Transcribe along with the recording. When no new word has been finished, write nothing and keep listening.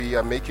we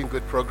are making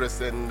good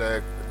progress in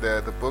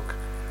the book.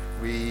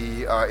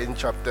 We are in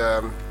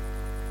chapter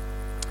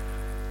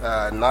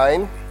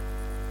 9,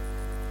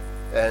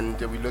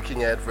 and we're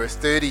looking at verse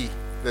 30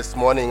 this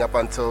morning up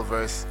until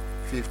verse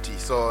 50.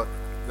 So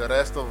the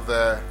rest of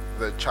the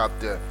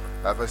chapter,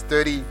 verse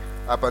 30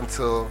 up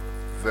until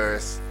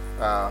verse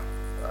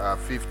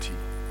 50.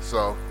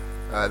 So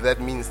that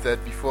means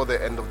that before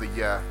the end of the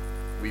year,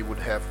 we would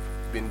have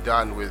been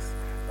done with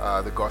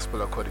the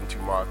gospel according to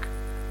Mark.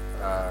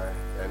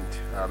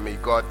 And may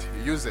God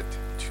use it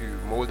to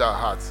mold our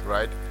hearts,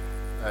 right?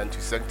 And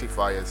to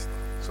sanctify us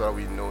so that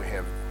we know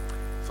Him.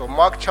 So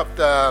Mark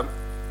chapter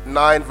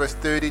 9, verse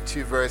 30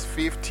 to verse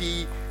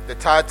 50. The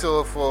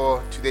title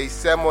for today's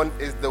sermon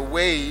is The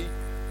Way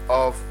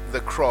of the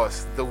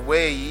Cross. The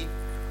Way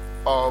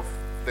of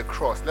the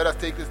Cross. Let us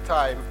take this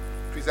time,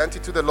 present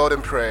it to the Lord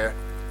in prayer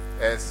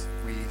as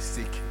we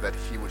seek that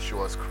He will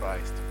show us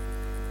Christ.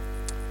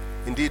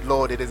 Indeed,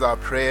 Lord, it is our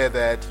prayer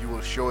that you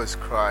will show us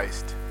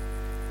Christ,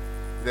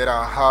 that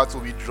our hearts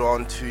will be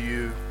drawn to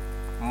you,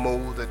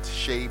 molded,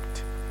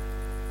 shaped,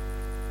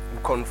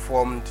 and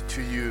conformed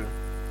to you.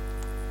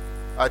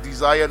 Our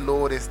desire,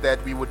 Lord, is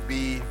that we would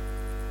be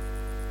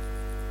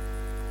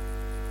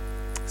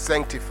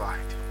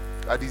sanctified.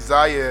 Our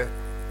desire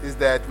is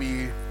that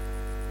we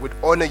would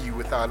honor you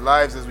with our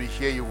lives as we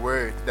hear your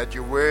word, that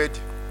your word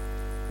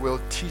will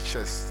teach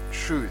us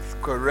truth,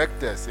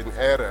 correct us in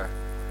error.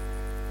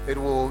 It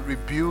will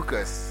rebuke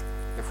us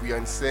if we are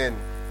in sin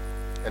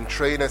and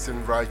train us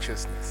in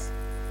righteousness,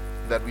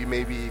 that we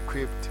may be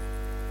equipped,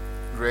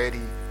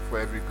 ready for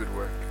every good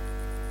work.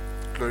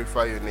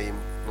 Glorify your name,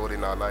 Lord,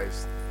 in our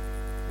lives.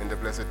 In the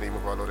blessed name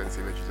of our Lord and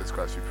Savior Jesus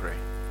Christ we pray.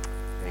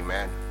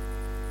 Amen.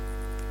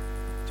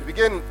 To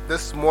begin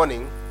this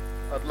morning,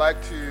 I'd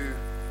like to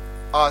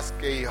ask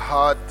a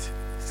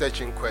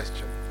heart-searching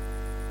question.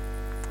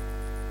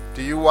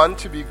 Do you want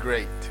to be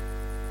great?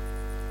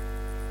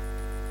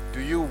 Do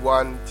you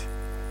want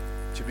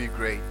to be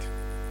great?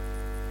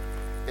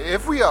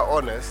 If we are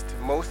honest,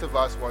 most of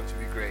us want to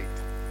be great.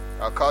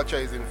 Our culture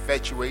is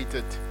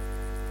infatuated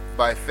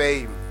by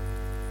fame.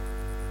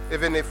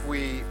 Even if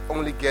we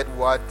only get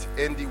what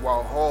Andy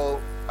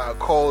Warhol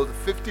called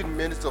 15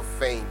 minutes of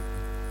fame,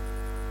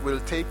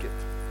 we'll take it.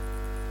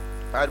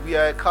 And we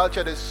are a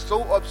culture that's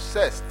so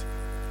obsessed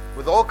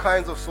with all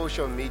kinds of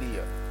social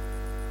media,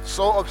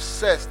 so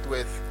obsessed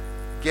with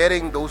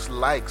getting those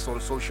likes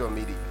on social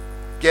media,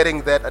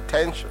 getting that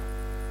attention.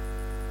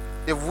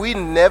 If we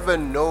never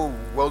know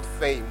world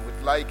fame,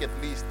 we'd like at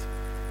least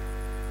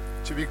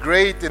to be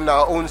great in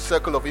our own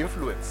circle of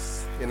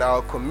influence, in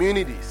our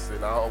communities,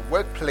 in our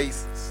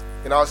workplaces,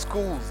 in our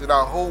schools, in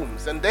our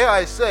homes, and dare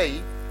I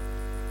say,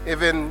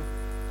 even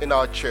in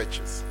our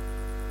churches.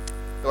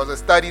 There was a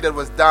study that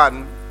was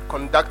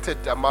conducted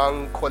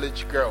among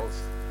college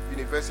girls,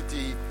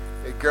 university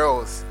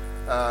girls,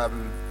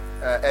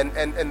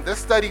 and this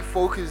study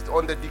focused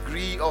on the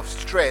degree of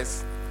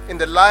stress in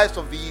the lives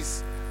of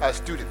these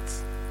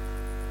students.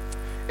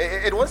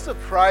 It won't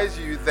surprise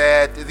you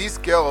that these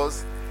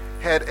girls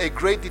had a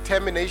great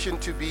determination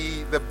to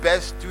be the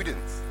best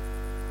students,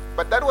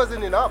 but that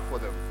wasn't enough for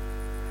them.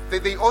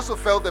 They also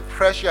felt the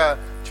pressure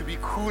to be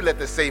cool at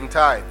the same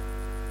time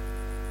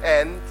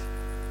and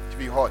to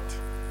be hot.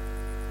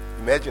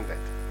 Imagine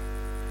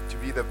that, to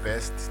be the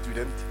best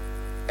student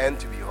and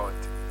to be hot.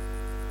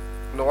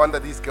 No wonder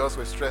these girls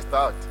were stressed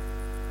out.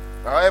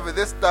 However,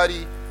 this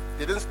study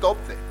didn't stop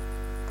there.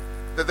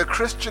 The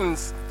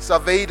Christians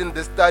surveyed in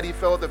this study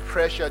felt the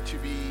pressure to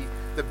be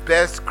the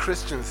best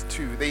Christians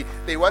too.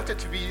 They wanted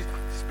to be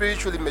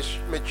spiritually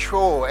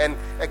mature and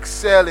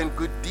excel in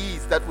good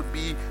deeds that would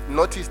be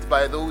noticed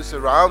by those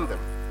around them.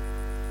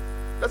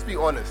 Let's be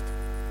honest.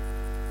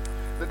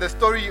 The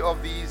story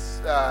of these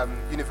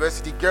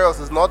university girls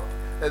is not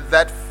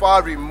that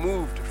far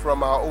removed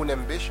from our own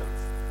ambitions.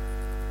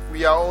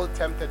 We are all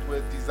tempted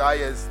with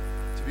desires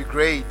to be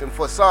great, and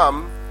for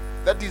some,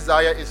 that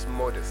desire is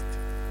modest,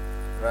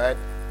 right?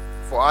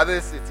 For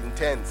others, it's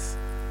intense.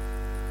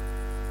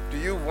 Do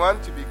you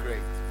want to be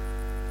great?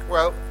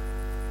 Well,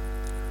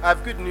 I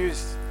have good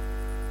news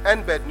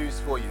and bad news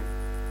for you.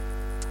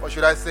 Or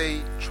should I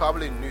say,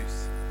 troubling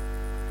news.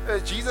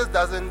 Jesus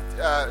doesn't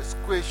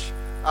squish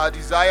our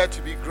desire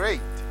to be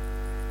great.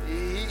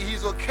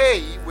 He's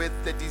okay with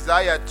the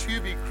desire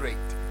to be great.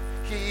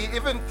 He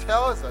even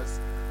tells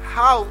us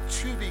how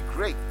to be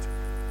great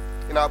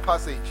in our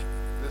passage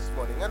this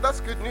morning. And that's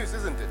good news,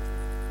 isn't it?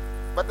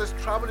 But there's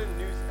troubling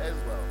news as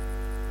well.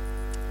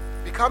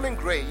 Becoming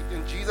great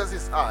in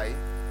Jesus' eye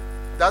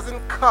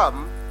doesn't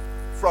come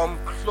from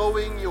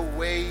clawing your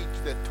way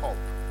to the top,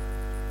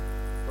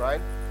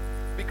 right?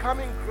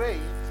 Becoming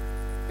great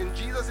in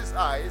Jesus'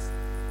 eyes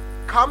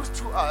comes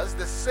to us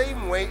the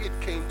same way it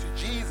came to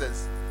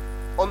Jesus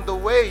on the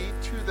way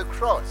to the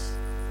cross.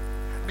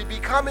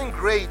 Becoming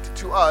great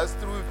to us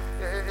through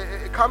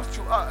it comes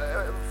to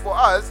for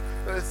us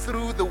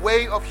through the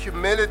way of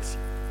humility.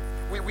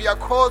 We are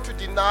called to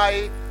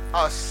deny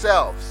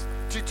ourselves,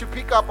 to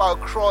pick up our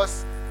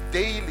cross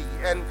daily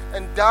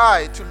and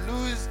die, to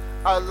lose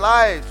our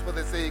lives for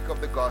the sake of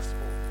the gospel.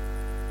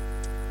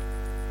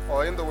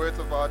 Or in the words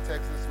of our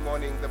text this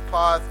morning, the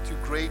path to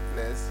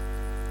greatness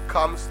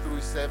comes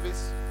through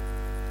service,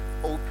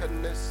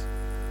 openness,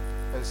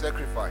 and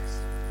sacrifice.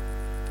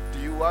 Do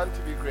you want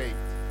to be great?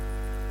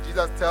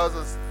 Jesus tells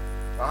us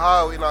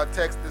how in our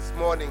text this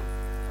morning,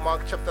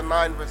 Mark chapter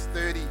 9, verse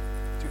 30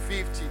 to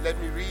 50.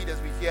 Let me read as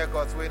we hear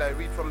God's word. I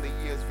read from the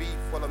ESV.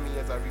 Follow me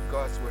as I read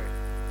God's word.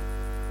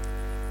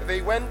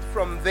 They went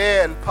from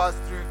there and passed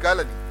through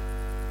Galilee,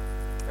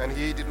 and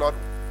he did not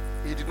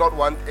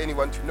want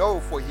anyone to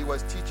know, for he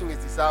was teaching his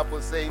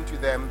disciples, saying to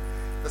them,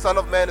 the Son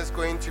of Man is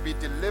going to be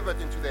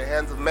delivered into the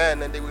hands of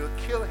men, and they will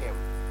kill him.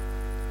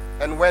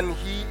 And when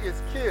he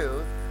is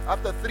killed,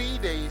 after 3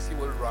 days he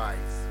will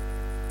rise.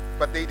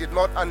 But they did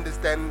not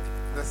understand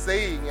the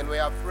saying, and were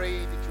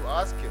afraid to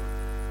ask him.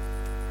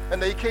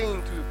 And they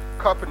came to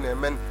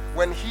Capernaum, and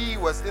when he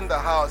was in the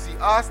house, he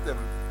asked them,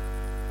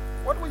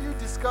 what were you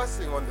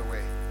discussing on the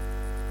way?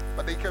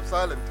 But they kept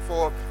silent,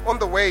 for on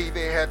the way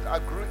they had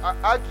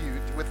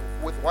argued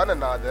with one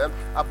another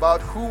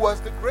about who was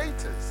the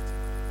greatest.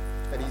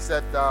 And he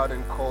sat down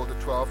and called the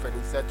 12, and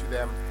he said to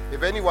them,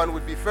 if anyone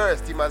would be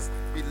first, he must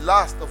be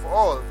last of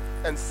all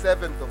and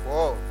seventh of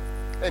all.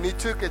 And he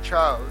took a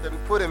child and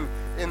put him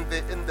in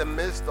the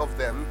midst of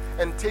them,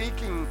 and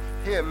taking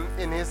him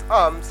in his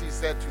arms, he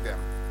said to them,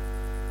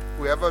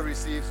 whoever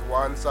receives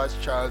one such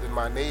child in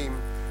my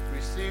name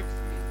receives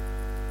me,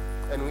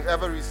 and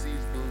whoever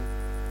receives me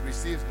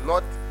receives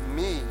not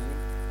me,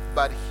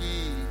 but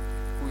he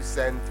who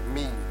sent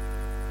me.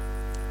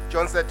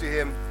 John said to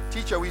him,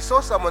 Teacher, we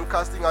saw someone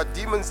casting out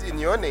demons in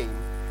your name,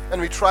 and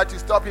we tried to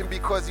stop him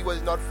because he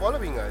was not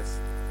following us.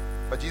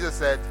 But Jesus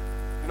said,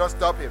 do not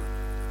stop him,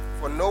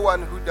 for no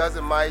one who does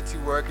a mighty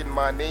work in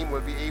my name will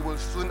be able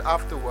soon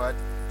afterward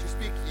to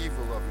speak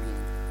evil of me.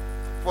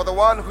 For the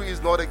one who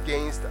is not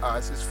against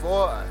us is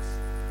for us.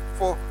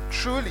 For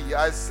truly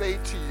I say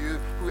to you,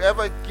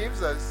 whoever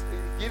gives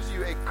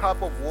you a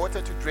cup of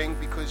water to drink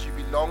because you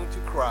belong to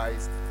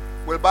Christ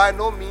will by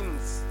no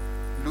means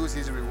lose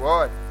his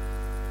reward.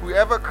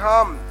 Whoever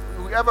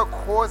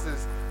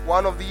causes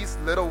one of these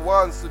little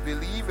ones to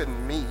believe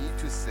in me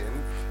to sin,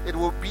 it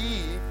will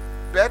be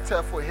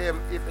better for him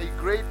if a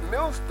great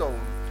millstone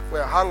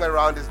were hung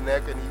around his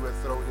neck and he were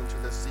thrown into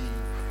the sea.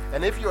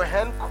 And if your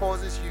hand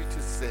causes you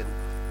to sin,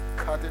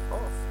 cut it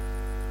off.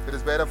 It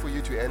is better for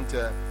you to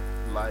enter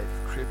life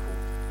crippled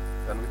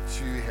than with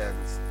 2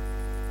 hands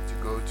to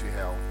go to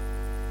hell,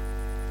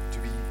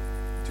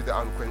 to the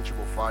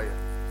unquenchable fire.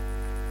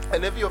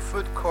 And if your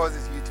foot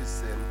causes you to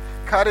sin,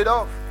 cut it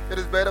off. It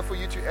is better for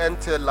you to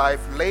enter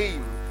life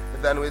lame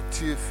than with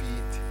 2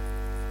 feet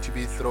to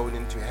be thrown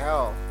into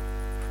hell.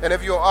 And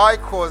if your eye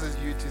causes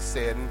you to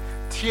sin,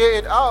 tear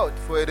it out,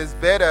 for it is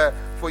better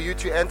for you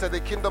to enter the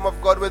kingdom of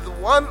God with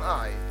 1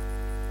 eye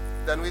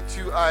than with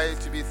 2 eyes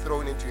to be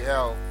thrown into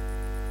hell,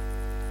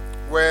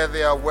 where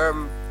their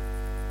worm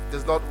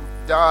does not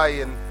die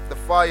and the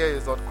fire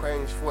is not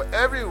quenched. For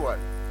everyone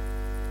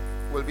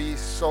will be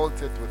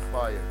salted with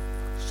fire.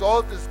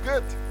 Salt is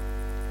good,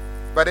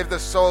 but if the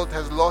salt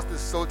has lost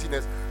its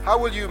saltiness, how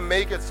will you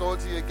make it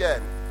salty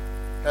again?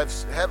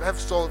 Have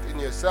salt in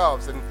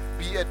yourselves and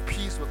be at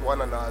peace with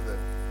one another.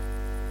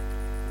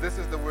 This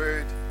is the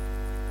word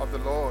of the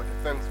Lord.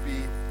 Thanks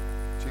be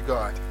to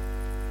God.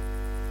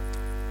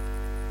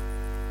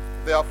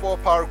 There are 4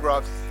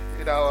 paragraphs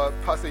in our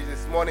passage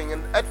this morning,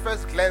 and at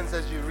first glance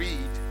as you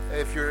read,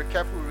 if you're a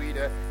careful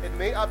reader, it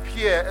may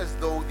appear as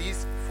though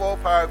these 4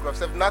 paragraphs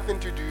have nothing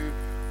to do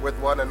with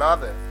one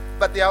another,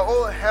 but they are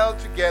all held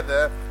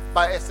together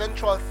by a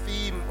central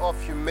theme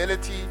of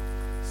humility,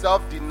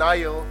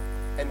 self-denial,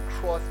 and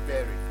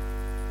cross-bearing.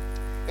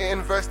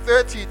 In verse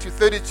 30 to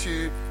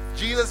 32,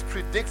 Jesus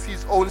predicts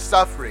his own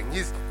suffering,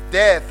 his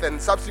death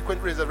and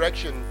subsequent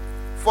resurrection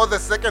for the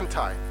second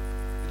time.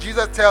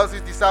 Jesus tells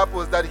his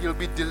disciples that he'll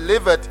be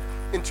delivered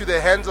into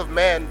the hands of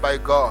man by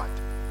God.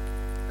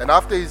 And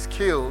after he's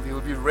killed, he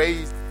will be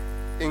raised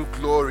in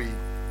glory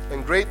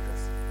and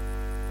greatness.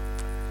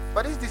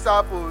 But his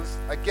disciples,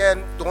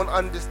 again, don't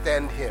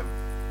understand him.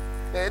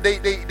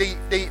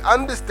 They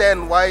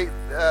understand why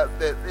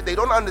they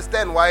don't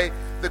understand why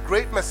the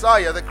great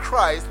Messiah, the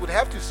Christ, would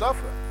have to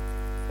suffer.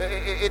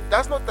 It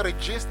does not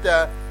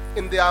register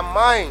in their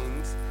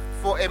minds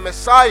for a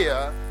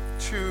Messiah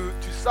to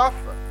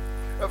suffer.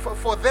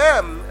 For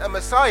them, a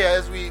Messiah,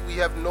 as we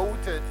have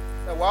noted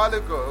a while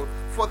ago,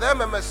 for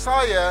them a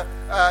Messiah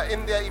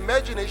in their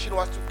imagination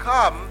was to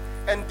come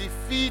and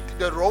defeat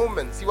the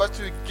Romans. He was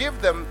to give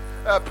them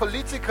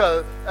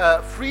political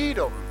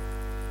freedom.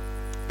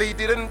 They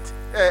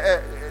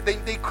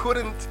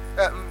couldn't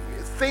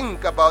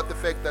think about the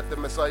fact that the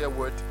Messiah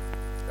would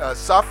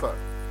suffer.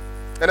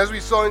 And as we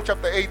saw in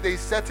chapter 8, they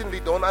certainly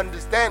don't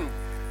understand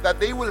that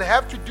they will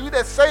have to do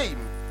the same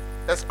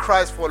as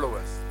Christ's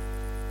followers.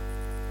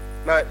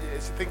 Now,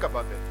 think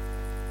about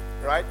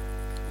that, right?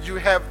 You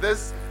have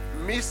this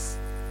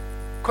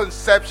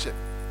misconception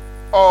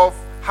of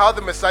how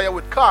the Messiah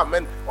would come,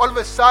 and all of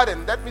a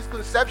sudden, that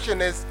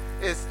misconception is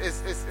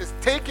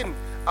taken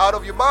out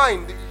of your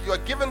mind. You are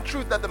given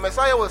truth that the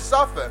Messiah will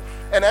suffer,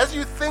 and as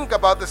you think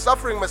about the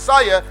suffering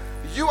Messiah,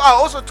 you are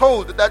also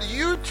told that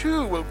you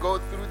too will go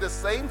through the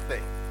same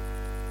thing.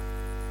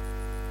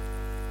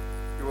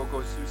 You will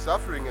go through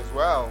suffering as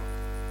well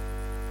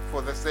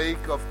for the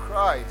sake of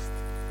Christ,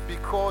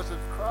 because of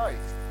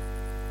Christ.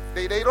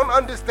 They don't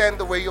understand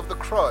the way of the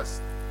cross.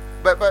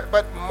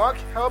 But Mark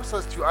helps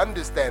us to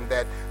understand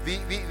that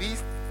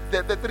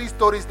the three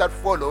stories that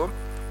follow,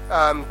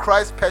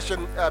 Christ's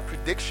passion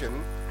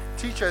prediction,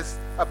 teach us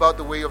about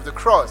the way of the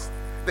cross.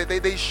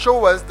 They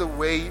show us the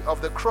way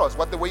of the cross,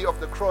 what the way of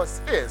the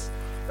cross is.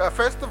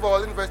 First of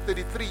all, in verse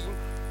 33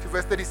 to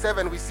verse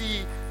 37, we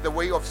see the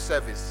way of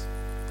service.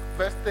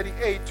 Verse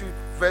 38 to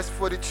verse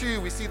 42,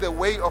 we see the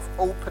way of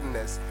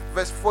openness.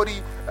 Verse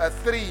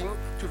 43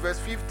 to verse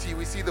 50,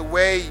 we see the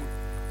way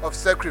of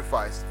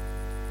sacrifice.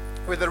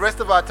 With the rest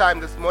of our time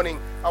this morning,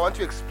 I want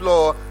to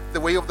explore the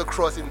way of the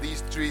cross in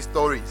these three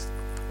stories.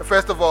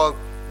 First of all,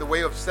 the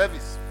way of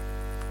service.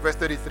 Verse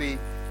 33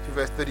 to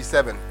verse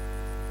 37.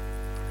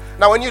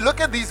 Now, when you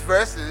look at these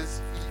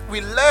verses,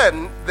 we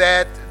learn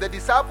that the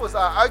disciples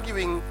are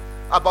arguing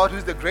about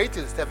who's the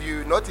greatest. Have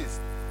you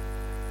noticed?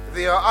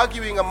 They are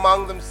arguing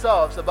among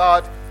themselves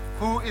about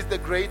who is the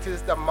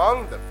greatest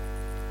among them.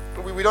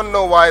 We don't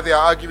know why they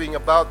are arguing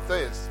about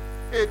this.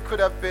 It could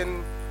have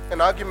been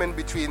an argument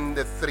between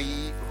the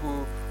three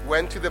who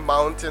went to the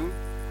mountain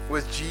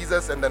with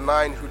Jesus and the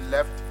 9 who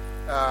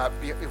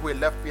were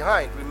left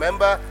behind.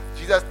 Remember,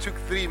 Jesus took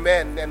 3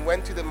 men and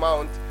went to the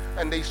mount,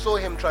 and they saw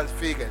him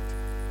transfigured.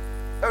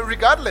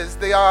 Regardless,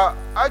 they are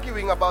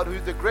arguing about who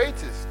is the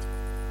greatest.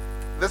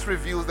 This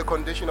reveals the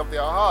condition of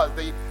their hearts.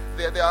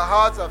 Their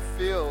hearts are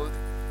filled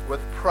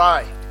with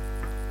pride.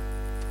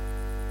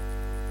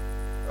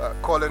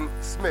 Colin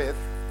Smith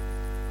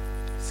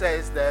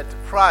says that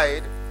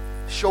pride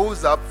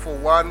shows up for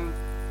one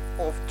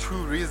of 2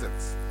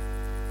 reasons.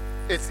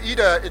 It's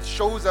either it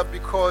shows up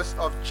because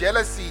of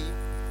jealousy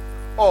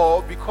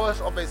or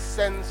because of a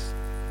sense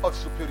of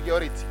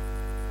superiority.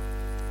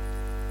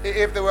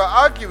 If they were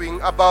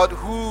arguing about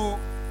who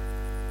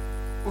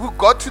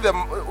got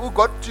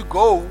to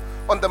go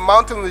on the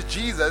mountain with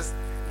Jesus,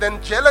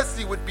 then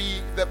jealousy would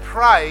be the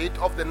pride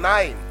of the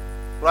 9,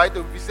 right? They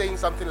would be saying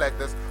something like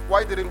this: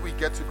 why didn't we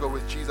get to go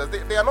with Jesus?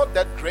 They are not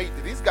that great.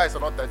 These guys are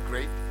not that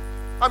great.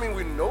 I mean,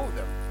 we know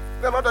them.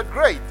 They're not that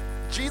great.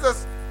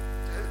 Jesus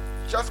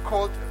just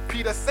called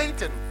Peter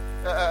Satan,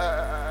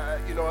 a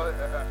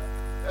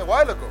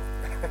while ago.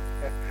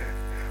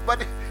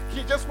 But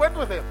he just went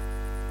with him.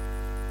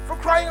 For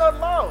crying out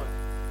loud,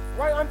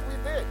 why aren't we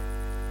there?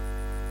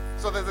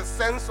 So there's a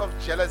sense of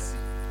jealousy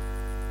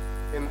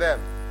in them.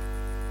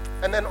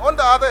 And then on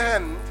the other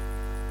hand,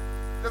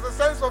 there's a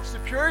sense of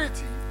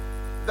superiority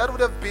that would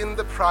have been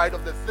the pride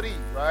of the 3,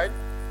 right?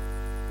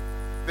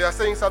 They are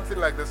saying something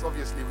like this: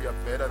 obviously we are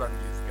better than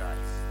these guys,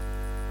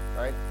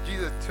 right?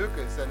 Jesus took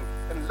us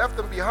and left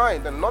them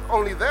behind. And not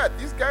only that,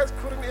 these guys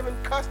couldn't even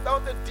cast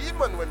out the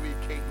demon when we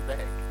came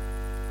back.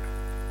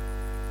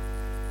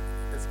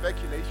 There's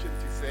speculation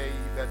to say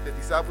that the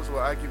disciples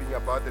were arguing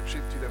about the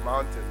trip to the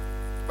mountain.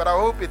 But I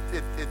hope it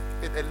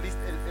at least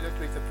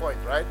illustrates a point,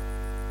 right?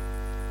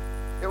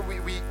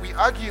 We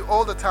argue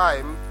all the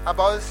time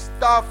about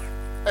stuff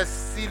as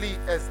silly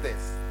as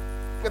this.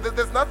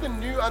 There's nothing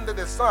new under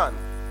the sun.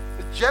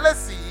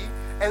 Jealousy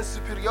and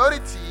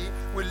superiority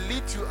will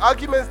lead to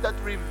arguments that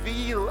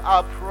reveal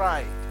our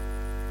pride.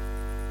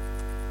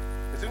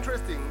 It's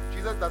interesting,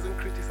 Jesus doesn't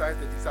criticize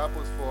the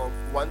disciples for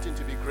wanting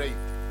to be great.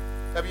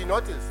 Have you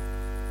noticed?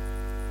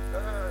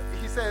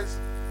 He says,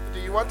 do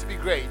you want to be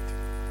great?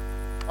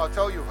 I'll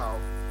tell you how.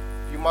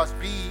 You must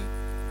be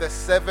the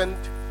servant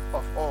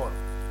of all.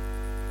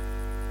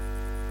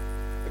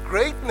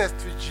 Greatness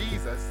to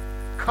Jesus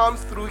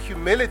comes through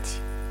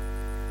humility.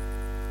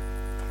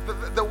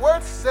 The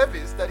word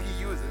service that he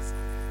uses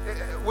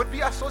would be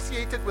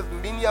associated with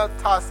menial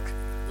tasks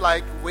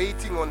like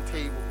waiting on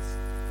tables.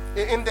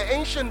 In the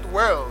ancient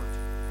world,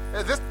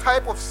 this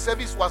type of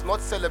service was not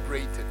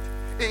celebrated.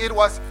 It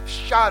was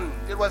shunned.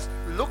 It was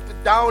looked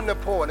down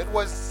upon. It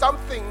was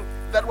something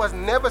that was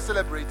never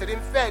celebrated.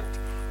 In fact,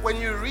 when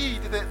you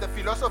read the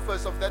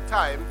philosophers of that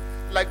time,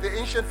 like the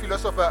ancient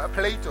philosopher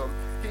Plato,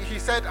 he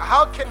said,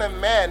 how can a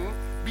man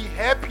be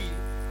happy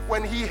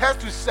when he has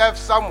to serve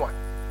someone?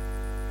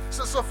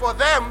 So for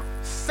them,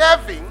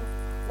 serving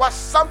was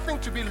something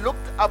to be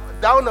looked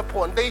down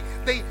upon. They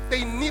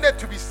needed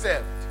to be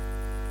served.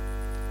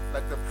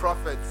 Like the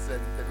prophets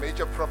and the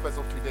major prophets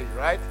of today,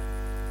 right?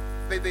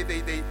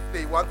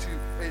 They want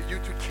you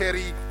to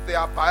carry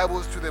their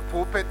Bibles to the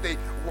pulpit. They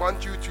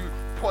want you to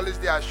polish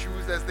their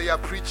shoes as they are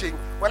preaching.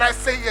 When I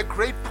say a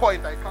great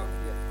point, I come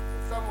here.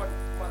 Someone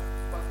must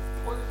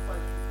polish my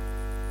shoes.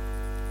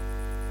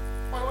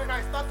 But when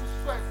I start to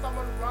sweat,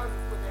 someone runs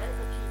with a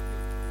handkerchief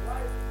to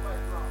wipe my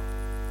brow.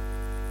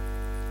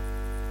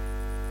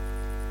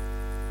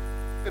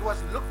 It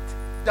was looked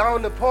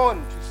down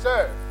upon to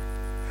serve.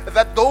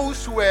 That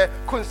those who were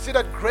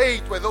considered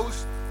great were the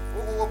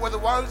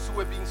ones who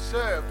were being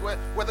served,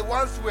 were the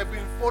ones who were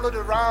being followed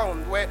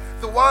around, were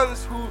the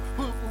ones who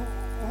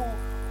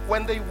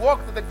when they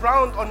walked, the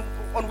ground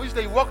on which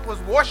they walked was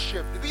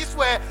worship. These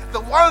were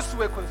the ones who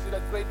were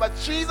considered great. But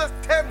Jesus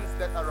turns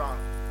that around.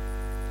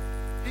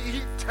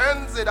 He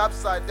turns it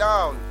upside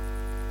down.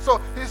 So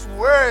his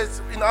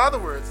words, in other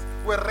words,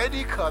 were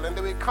radical and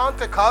they were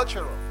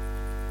countercultural.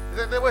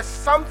 There was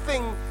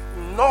something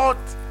not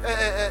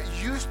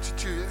used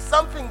to,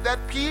 something that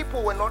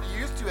people were not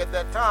used to at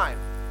that time.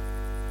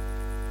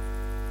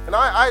 And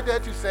I dare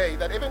to say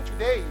that even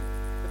today,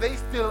 they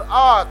still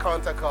are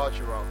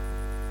countercultural.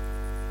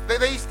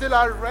 They still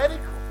are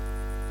radical.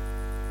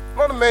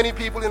 Not many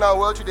people in our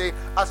world today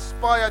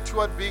aspire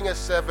toward being a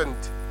servant,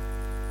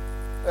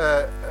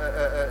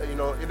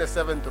 in a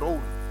servant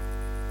role.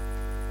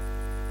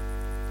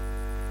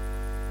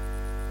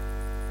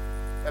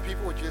 And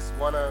people just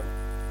want to,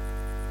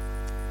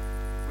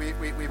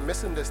 we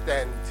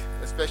misunderstand,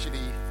 especially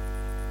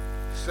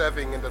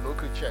serving in the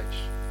local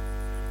church.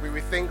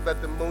 We think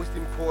that the most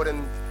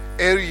important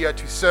area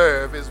to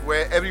serve is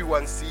where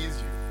everyone sees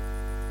you.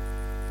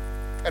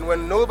 And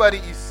when nobody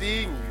is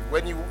seeing you,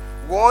 when you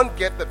won't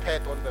get the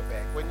pat on the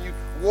back, when you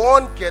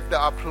won't get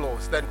the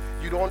applause, then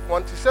you don't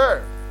want to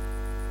serve.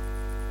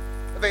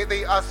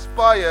 They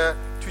aspire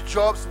to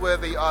jobs where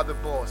they are the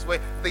boss,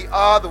 where they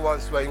are the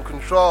ones who are in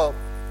control.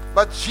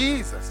 But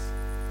Jesus,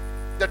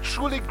 the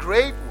truly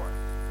great one,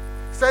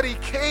 said he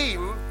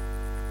came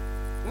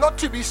not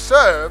to be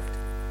served,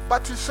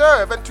 but to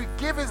serve and to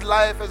give his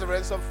life as a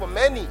ransom for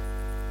many.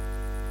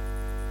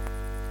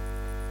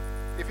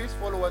 If his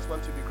followers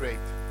want to be great,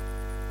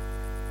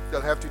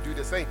 they'll have to do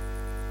the same.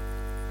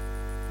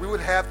 We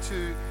would have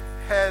to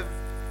have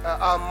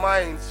our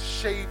minds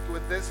shaped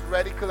with this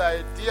radical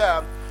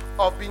idea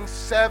of being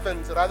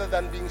servants rather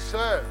than being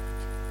served.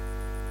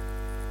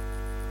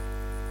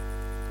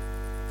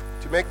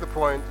 To make the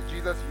point,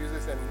 Jesus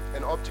uses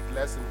an object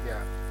lesson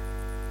here.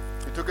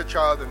 He took a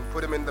child and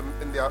put him in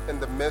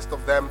the midst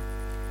of them,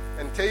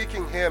 and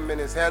taking him in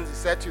his hands, he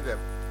said to them,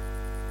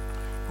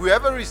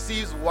 "Whoever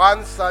receives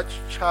one such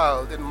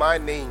child in my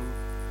name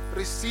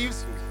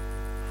receives me.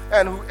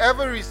 And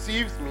whoever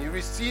receives me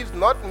receives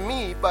not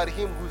me, but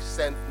him who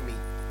sent me."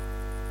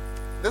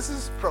 This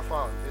is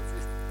profound.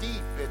 It's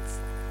deep.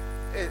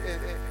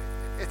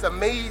 It's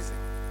amazing.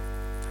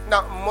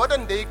 Now,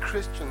 modern day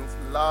Christians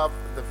love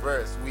the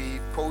verse. We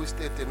post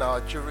it in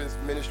our children's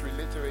ministry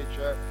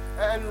literature,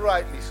 and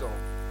rightly so.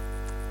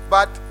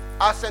 But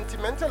our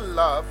sentimental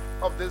love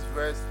of this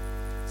verse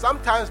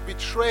sometimes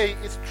betray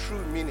its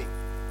true meaning.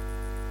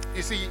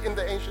 You see, in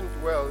the ancient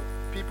world,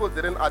 people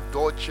didn't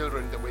adore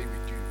children the way we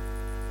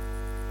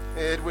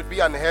do. It would be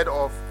unheard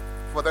of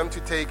for them to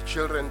take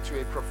children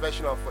to a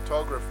professional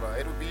photographer.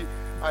 It would be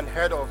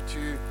unheard of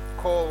to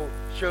call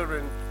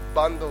children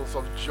bundles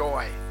of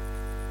joy.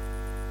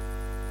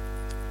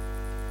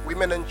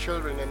 Women and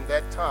children in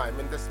that time,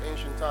 in this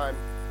ancient time,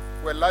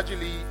 were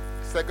largely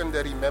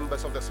secondary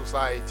members of the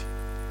society.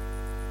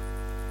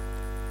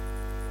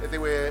 They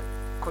were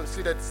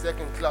considered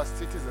second-class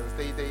citizens.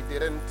 They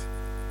didn't,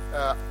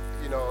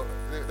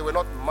 they were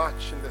not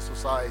much in the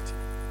society.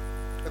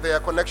 Their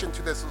connection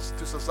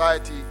to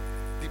society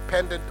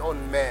depended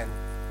on man.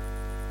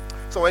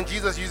 So when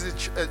Jesus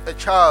uses a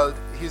child,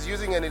 he's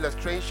using an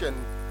illustration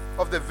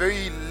of the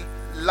very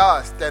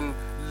last and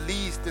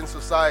least in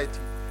society.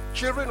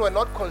 Children were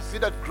not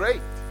considered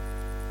great.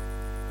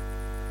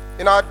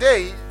 In our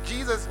day,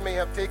 Jesus may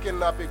have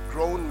taken up a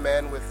grown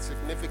man with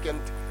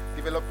significant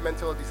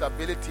developmental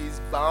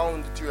disabilities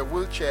bound to a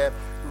wheelchair,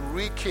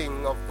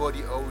 reeking of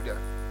body odor.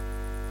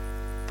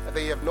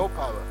 They have no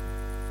power.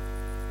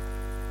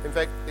 In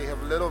fact, they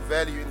have little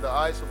value in the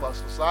eyes of our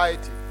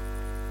society.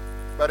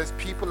 But it's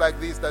people like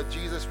these that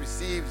Jesus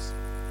receives.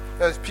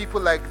 It's people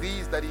like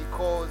these that he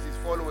calls his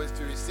followers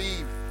to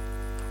receive.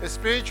 And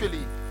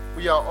spiritually,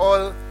 we are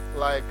all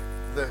like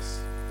this.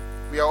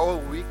 We are all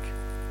weak,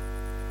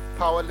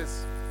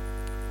 powerless,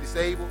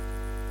 disabled,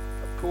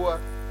 poor,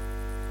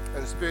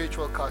 and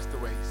spiritual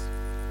castaways.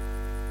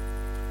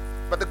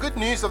 But the good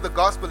news of the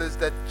gospel is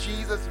that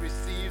Jesus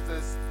receives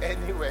us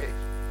anyway.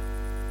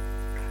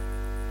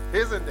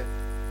 Isn't it?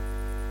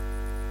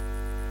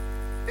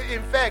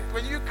 In fact,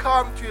 when you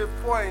come to a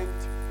point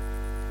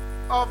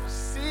of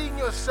seeing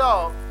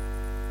yourself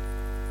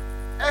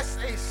as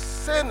a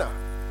sinner,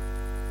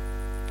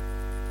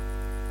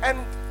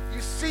 and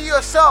you see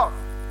yourself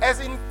as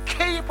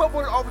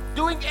incapable of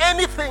doing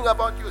anything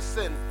about your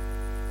sin,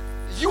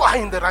 you are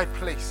in the right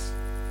place.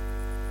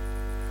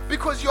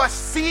 Because you are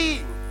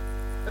seeing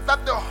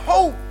that the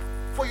hope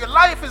for your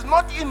life is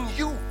not in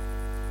you.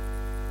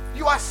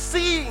 You are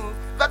seeing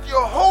that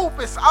your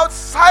hope is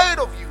outside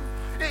of you.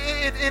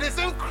 It is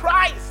in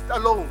Christ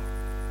alone.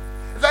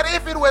 That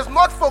if it was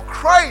not for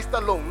Christ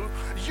alone,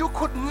 you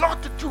could not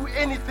do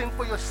anything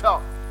for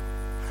yourself.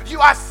 You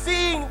are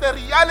seeing the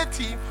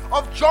reality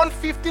of John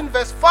 15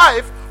 verse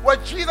 5, where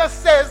Jesus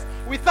says,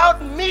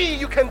 "Without me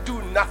you can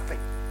do nothing."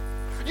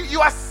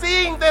 You are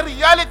seeing the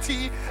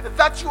reality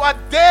that you are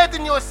dead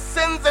in your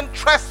sins and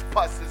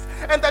trespasses,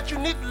 and that you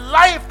need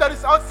life that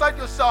is outside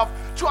yourself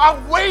to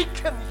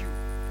awaken you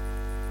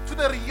to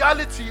the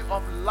reality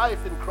of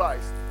life in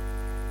Christ.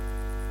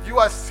 You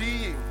are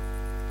seeing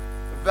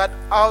that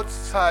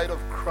outside of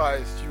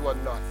Christ you are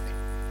nothing.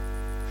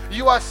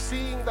 You are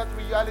seeing that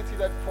reality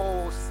that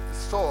Paul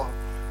saw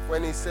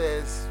when he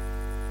says,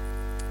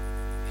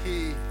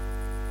 it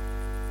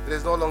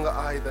is no longer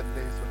I that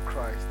lives, but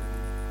Christ in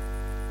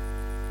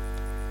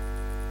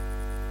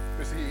me.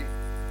 You see,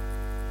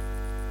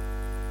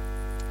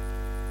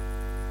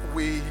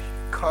 we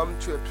come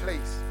to a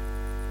place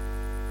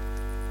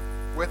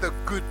where the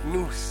good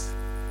news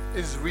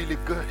is really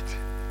good.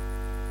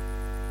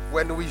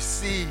 When we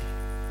see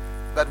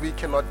that we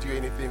cannot do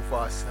anything for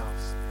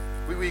ourselves,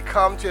 we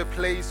come to a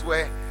place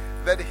where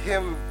that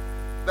hymn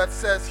that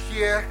says,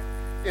 here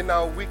in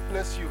our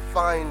weakness you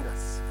find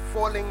us,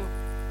 falling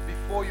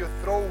before your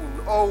throne.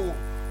 Oh,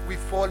 we're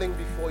falling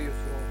before your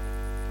throne.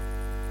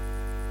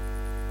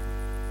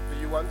 Do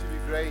you want to be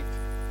great?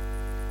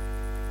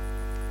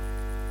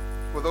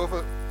 For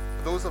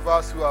those of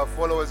us who are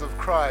followers of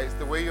Christ,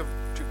 the way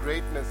to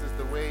greatness is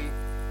the way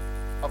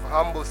of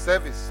humble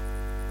service.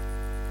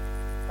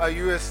 Are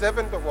you a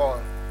servant of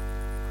all?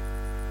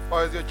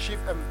 Or is your chief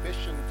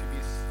ambition to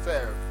be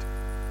served?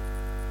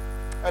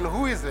 And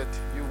who is it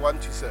you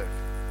want to serve?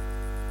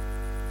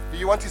 Do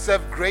you want to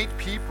serve great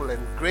people and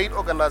great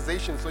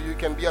organizations so you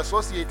can be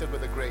associated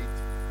with the great?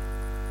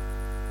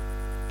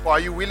 Or are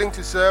you willing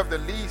to serve the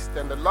least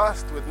and the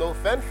last with no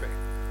fanfare?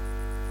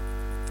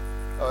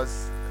 I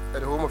was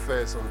at Home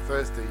Affairs on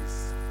Thursday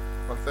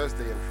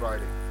and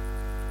Friday.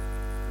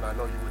 And I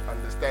know you would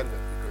understand that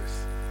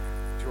because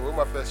to Home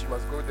Affairs you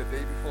must go the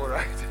day before,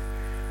 right?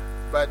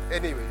 But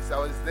anyways, I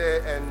was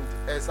there, and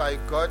as I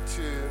got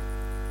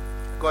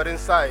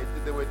inside,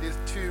 there were these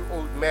two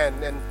old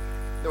men, and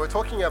they were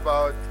talking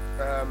about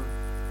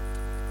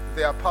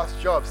their past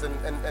jobs, and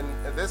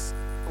this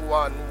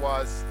one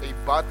was a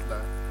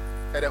butler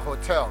at a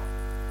hotel.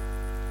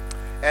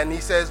 And he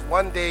says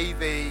one day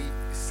they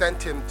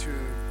sent him to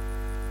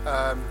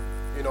a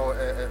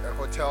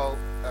hotel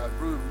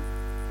room,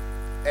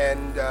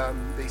 and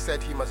they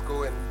said he must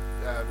go and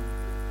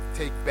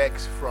take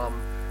bags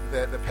from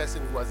the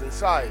person who was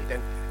inside,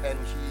 and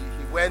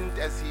he went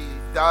as he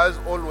does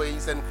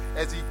always, and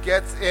as he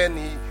gets in,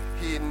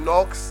 he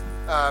knocks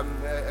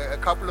a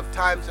couple of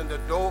times, and the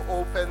door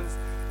opens,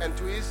 and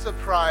to his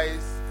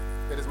surprise,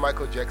 it is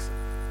Michael Jackson.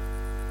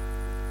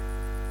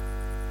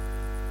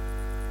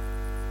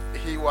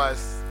 He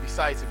was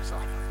beside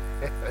himself.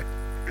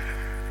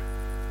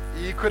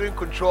 He couldn't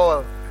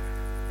control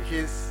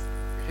his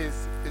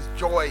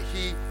joy.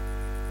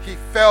 He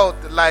felt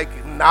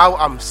like, now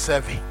I'm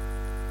serving.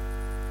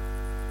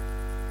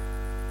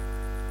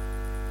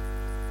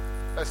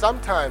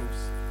 Sometimes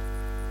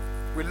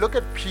we look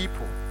at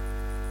people,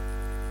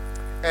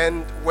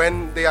 and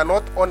when they are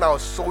not on our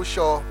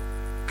social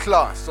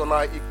class, on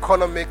our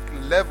economic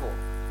level,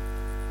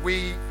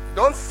 we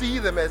don't see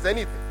them as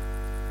anything.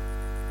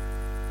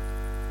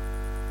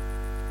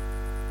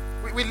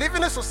 We live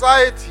in a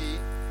society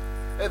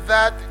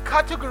that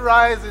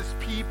categorizes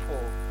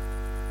people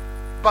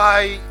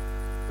by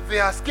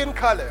their skin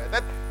color,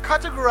 that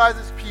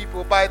categorizes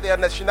people by their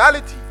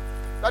nationality,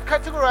 that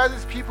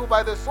categorizes people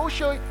by their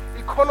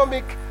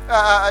socio-economic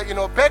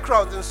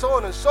backgrounds, and so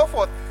on and so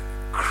forth.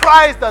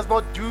 Christ does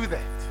not do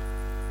that.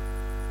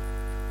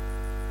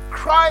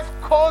 Christ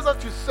calls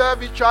us to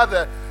serve each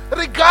other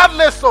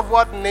regardless of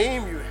what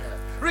name you have,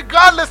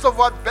 regardless of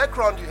what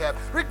background you have,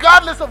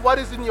 regardless of what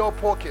is in your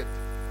pocket.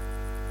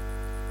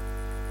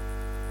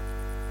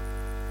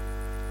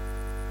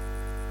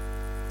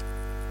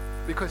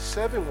 Because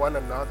serving one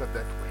another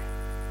that way,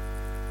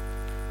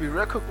 we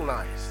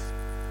recognize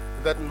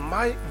that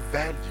my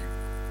value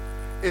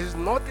is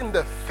not in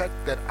the fact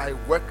that I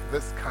work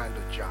this kind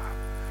of job.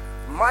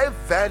 My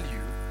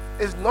value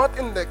is not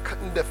in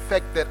the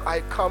fact that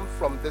I come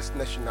from this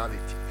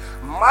nationality.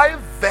 My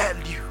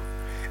value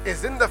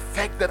is in the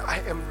fact that I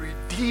am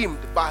redeemed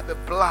by the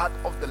blood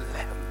of the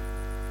Lamb.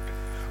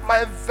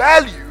 My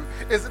value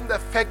is in the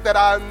fact that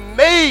I am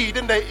made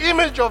in the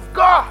image of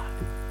God.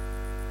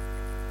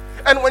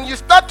 And when you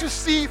start to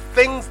see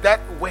things that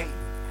way,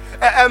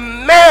 a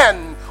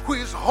man who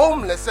is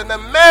homeless and a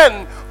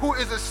man who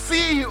is a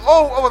CEO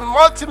of a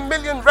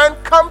multi-million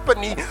rand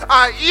company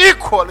are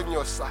equal in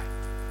your sight.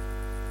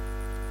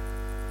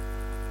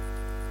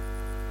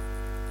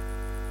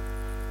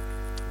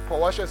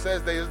 Paul Washer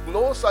says there is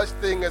no such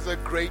thing as a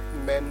great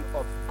man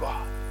of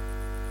God.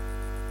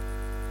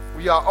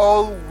 We are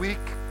all weak,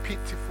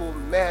 pitiful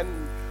men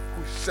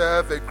who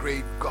serve a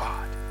great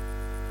God.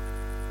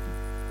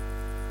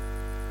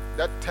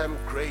 That term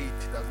great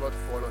does not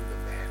fall on the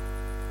man.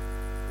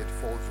 It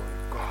falls on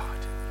God.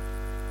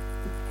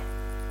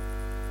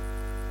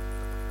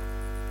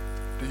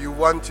 Do you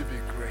want to be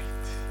great?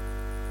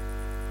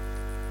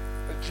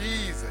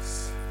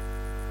 Jesus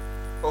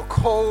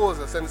calls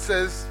us and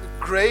says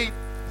great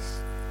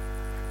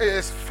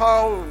is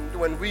found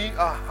when we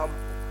are humble.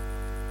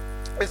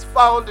 It's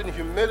found in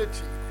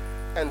humility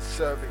and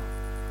serving.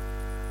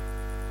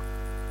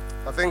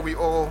 I think we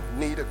all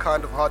need a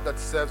kind of heart that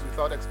serves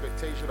without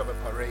expectation of a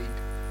parade,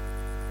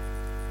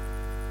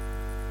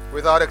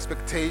 without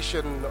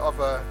expectation of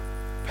a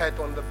pat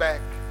on the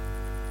back,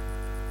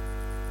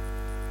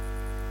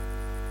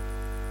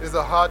 is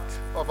the heart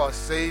of our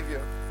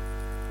Savior,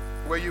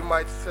 where you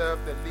might serve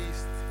the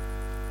least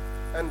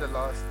and the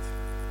last.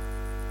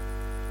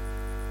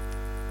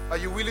 Are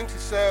you willing to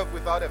serve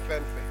without a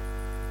fanfare?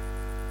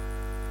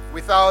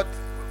 Without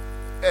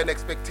an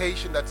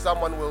expectation that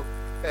someone will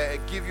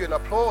give you an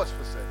applause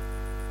for serving?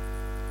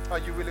 Are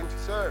you willing to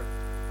serve?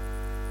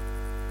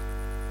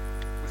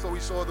 So we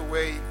saw the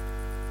way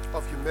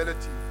of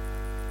humility,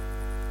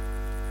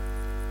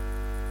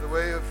 the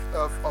way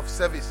of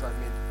service,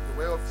 the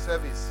way of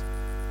service.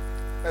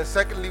 And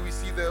secondly, we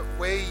see the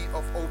way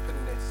of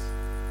openness.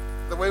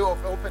 The way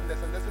of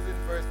openness, and this is in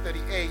verse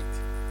 38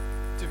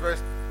 to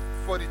verse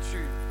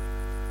 42.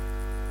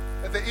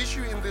 And the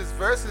issue in these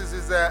verses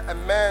is a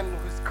man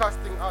who's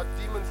casting out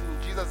demons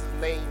in Jesus'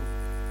 name.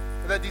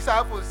 The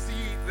disciples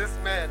see this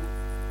man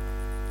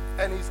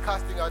and he's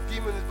casting out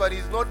demons, but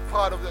he's not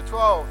part of the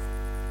 12.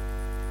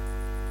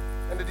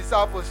 And the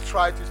disciples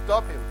try to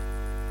stop him.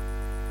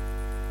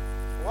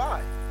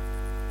 Why?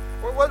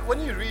 Well, when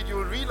you read,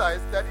 you'll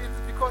realize that it's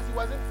because he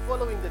wasn't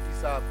following the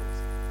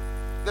disciples.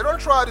 They don't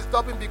try to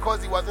stop him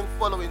because he wasn't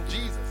following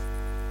Jesus.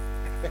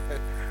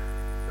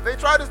 They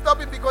try to stop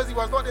him because he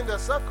was not in their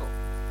circle.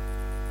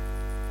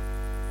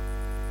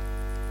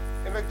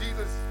 In fact,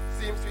 Jesus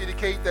seems to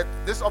indicate that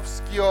this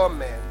obscure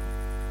man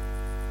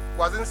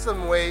was in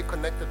some way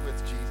connected with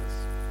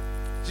Jesus.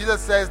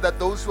 Jesus says that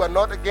those who are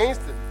not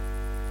against him,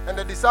 and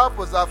the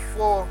disciples are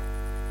for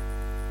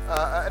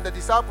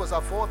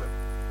them.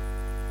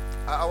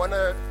 I want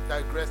to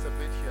digress a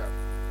bit here.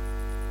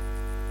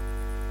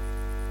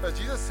 As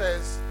Jesus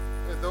says,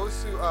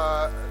 those who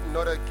are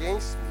not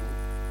against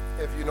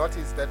me, if you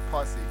notice that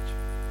passage,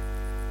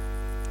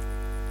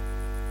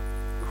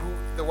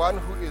 the one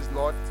who is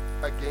not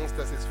against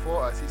us is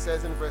for us. He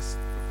says in verse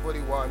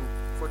 41,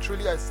 for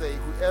truly I say, he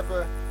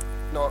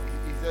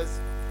says,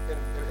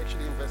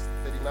 actually in verse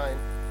 39,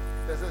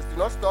 it says, do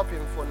not stop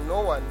him, for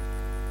no one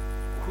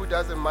who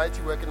does a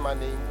mighty work in my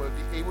name will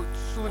be able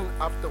soon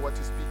afterward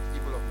to speak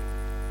evil of me.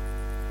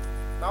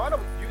 Now I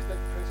want to use that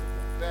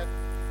principle, that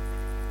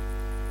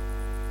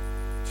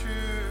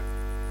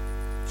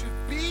to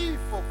be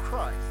for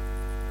Christ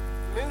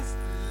means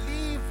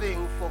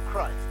living for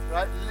Christ,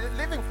 right?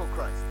 Living for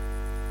Christ.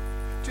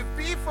 To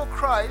be for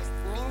Christ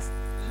means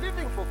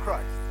living for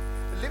Christ,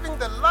 living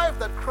the life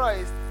that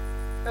Christ,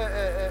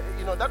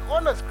 that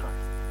honors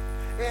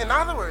Christ. In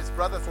other words,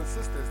 brothers and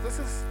sisters, this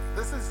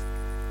is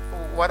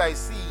what I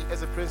see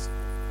as a principle,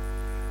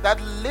 that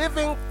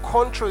living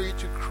contrary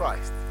to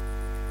Christ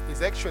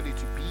is actually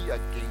to be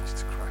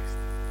against Christ,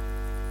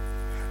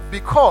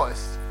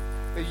 because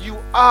you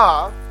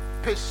are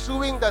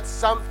pursuing that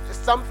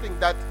something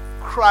that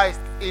Christ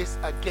is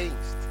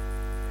against,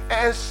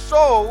 and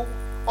so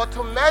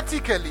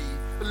automatically,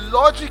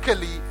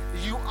 logically,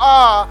 you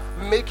are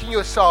making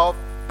yourself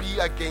be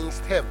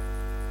against him.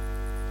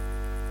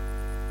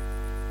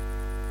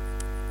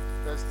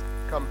 Let's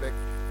come back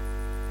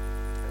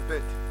a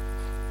bit.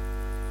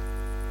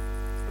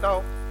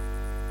 Now,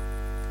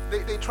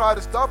 they try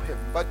to stop him,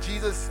 but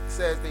Jesus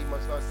says they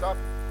must not stop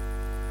him.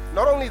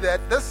 Not only that,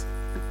 this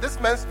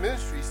man's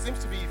ministry seems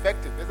to be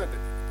effective, isn't it?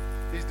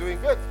 He's doing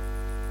good.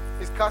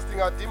 He's casting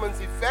out demons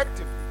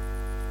effectively.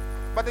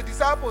 But the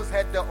disciples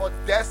had the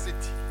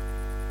audacity.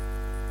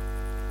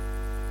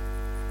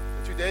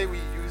 Today we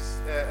use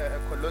a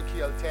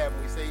colloquial term.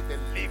 We say the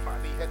liver.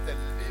 They had the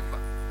liver.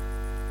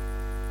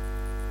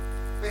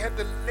 They had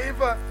the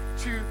liver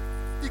to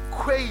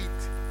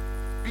equate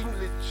being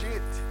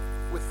legit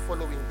with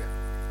following them.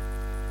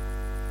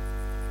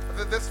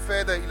 This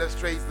further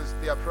illustrates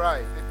their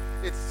pride.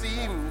 It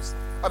seems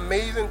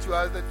amazing to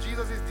us that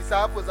Jesus'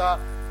 disciples are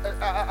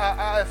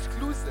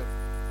exclusive.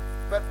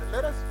 But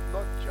let us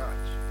not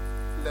judge,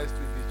 lest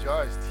we be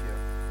judged here.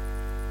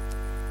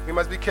 We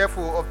must be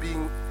careful of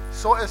being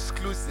so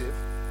exclusive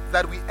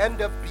that we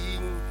end up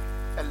being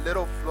a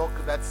little flock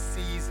that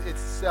sees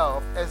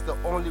itself as the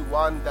only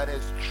one that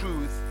has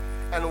truth,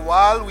 and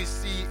while we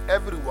see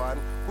everyone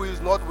who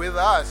is not with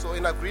us or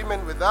in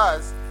agreement with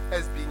us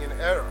as being in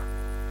error.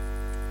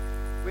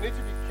 We need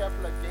to be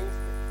careful against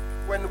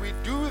it. When we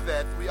do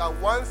that, we are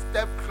one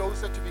step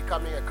closer to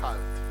becoming a cult.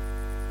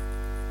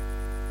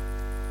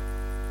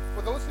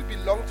 For those who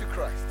belong to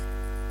Christ,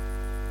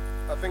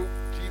 I think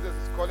Jesus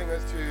is calling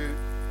us to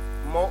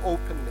more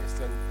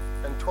openness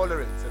and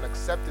tolerance and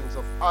acceptance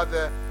of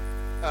other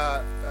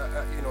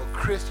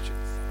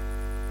Christians,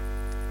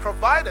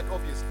 provided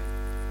obviously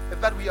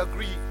that we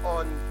agree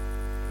on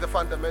the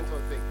fundamental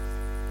things,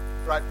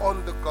 right,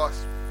 on the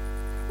gospel.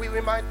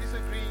 We might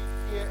disagree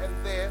here and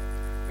there.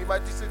 We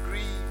might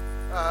disagree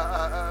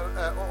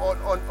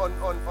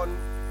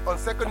on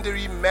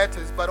secondary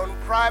matters, but on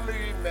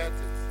primary matters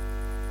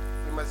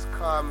we must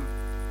come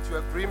to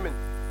agreement.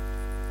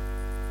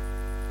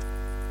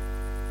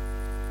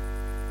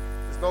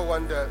 It's no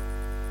wonder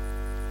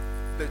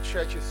the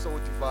church is so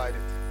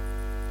divided,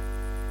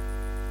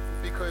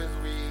 because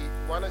we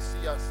want to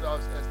see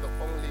ourselves as the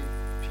only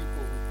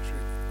people with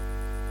truth.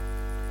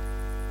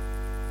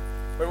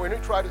 But when we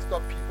try to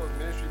stop people's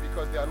ministry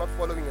because they are not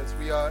following us,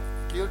 we are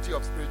guilty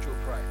of spiritual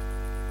pride.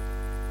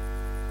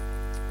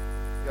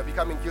 you are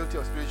becoming guilty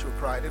of spiritual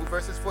pride. In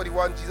verses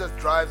 41, Jesus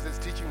drives this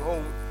teaching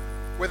home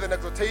with an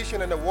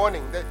exhortation and a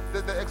warning.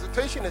 The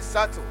exhortation is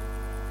subtle,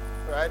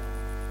 right?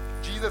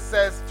 Jesus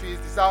says to his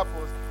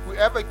disciples,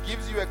 whoever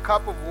gives you a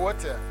cup of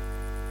water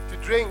to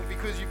drink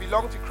because you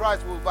belong to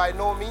Christ will by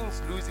no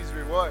means lose his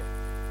reward.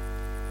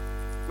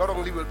 Not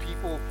only will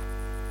people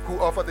who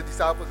offer the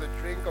disciples a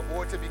drink of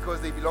water because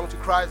they belong to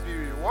Christ be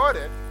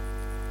rewarded,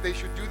 they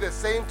should do the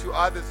same to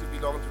others who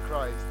belong to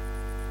Christ.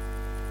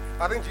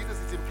 I think Jesus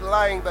is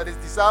implying that his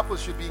disciples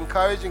should be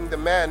encouraging the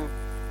man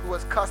who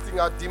was casting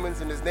out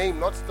demons in his name,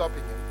 not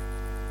stopping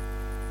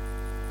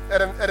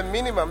him. At a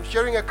minimum,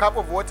 sharing a cup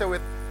of water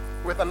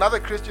with another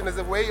Christian is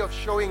a way of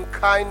showing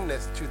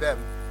kindness to them,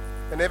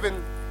 and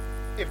even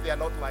if they are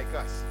not like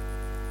us,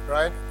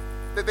 right?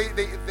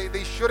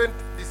 They shouldn't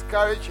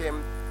discourage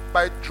him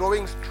by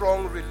drawing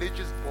strong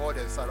religious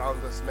borders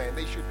around this man.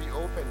 They should be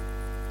open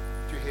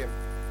to him.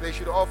 They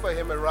should offer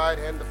him a right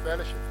hand of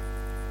fellowship.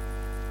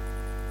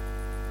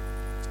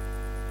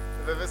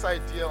 This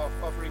idea of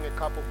offering a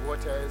cup of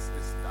water is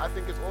I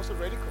think, is also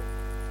radical,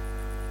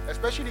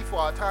 especially for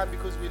our time,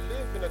 because we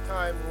live in a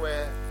time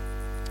where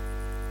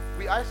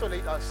we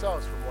isolate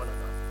ourselves from one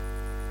another.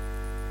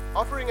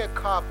 Offering a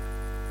cup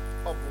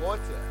of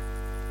water,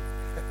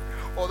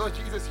 although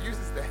Jesus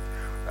uses that,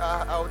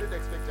 I wouldn't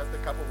expect just a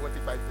cup of water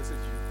if I visit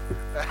you.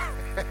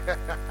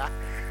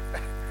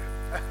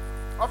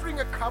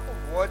 Offering a cup of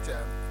water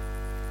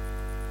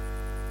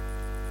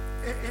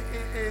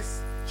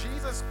is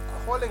Jesus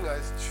calling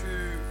us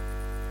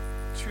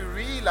to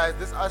realize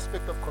this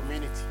aspect of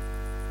community,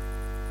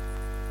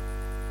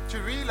 to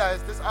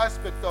realize this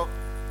aspect of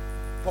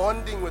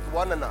bonding with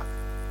one another,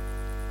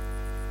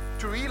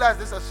 to realize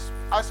this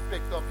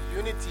aspect of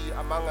unity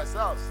among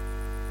ourselves.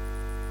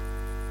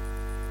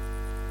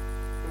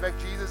 In fact,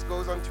 Jesus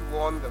goes on to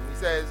warn them. He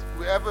says,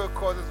 whoever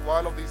causes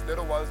one of these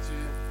little ones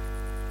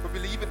who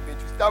believe in me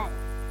to stumble,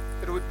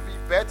 it would be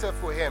better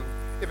for him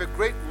if a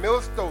great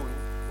millstone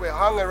were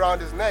hung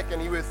around his neck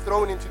and he was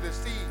thrown into the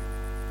sea.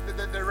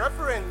 The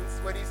reference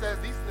when he says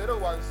these little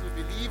ones who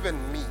believe in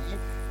me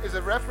is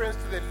a reference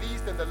to the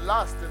least and the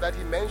last that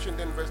he mentioned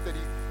in verse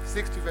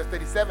 36 to verse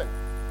 37.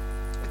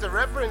 It's a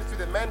reference to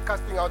the man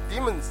casting out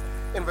demons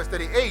in verse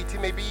 38. He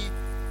may be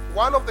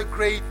one of the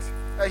great,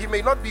 he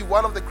may not be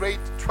one of the great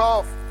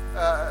 12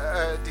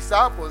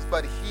 disciples,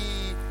 but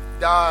he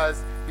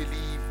does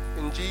believe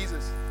in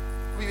Jesus.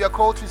 We are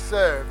called to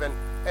serve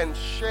and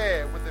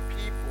share with the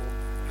people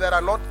that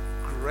are not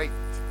great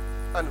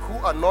and who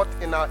are not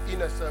in our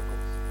inner circles.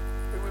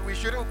 We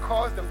shouldn't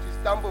cause them to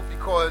stumble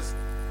because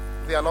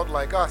they are not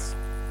like us.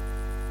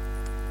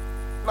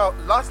 Now,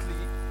 lastly,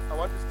 I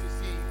want us to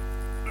see,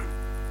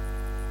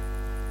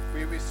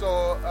 we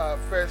saw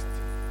first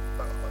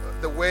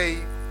the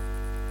way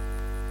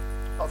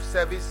of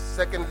service.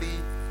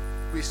 Secondly,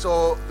 we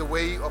saw the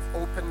way of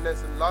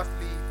openness. And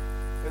lastly,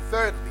 and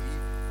thirdly,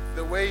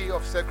 the way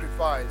of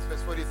sacrifice,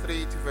 verse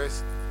 43 to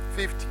verse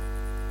 50.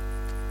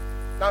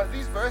 Now, in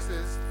these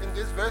verses,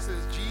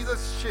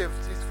 Jesus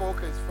shifts his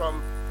focus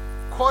from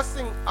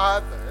causing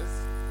others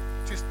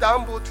to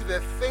stumble to the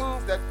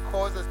things that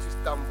cause us to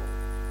stumble.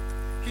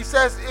 He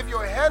says, if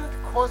your hand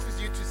causes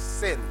you to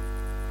sin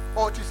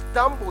or to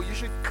stumble, you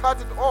should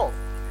cut it off.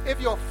 If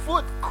your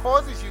foot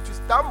causes you to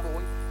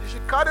stumble, you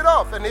should cut it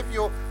off. And if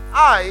your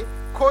eye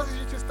causes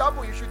you to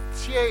stumble, you should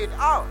tear it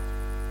out.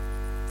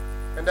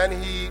 And then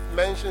he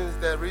mentions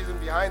the reason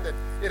behind it.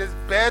 It is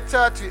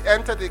better to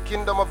enter the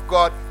kingdom of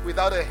God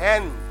without a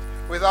hand,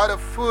 without a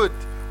foot,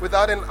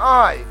 without an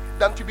eye,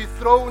 than to be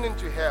thrown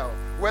into hell,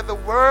 where the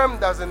worm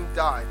doesn't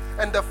die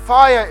and the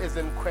fire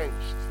isn't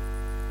quenched.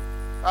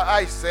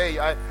 I say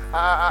a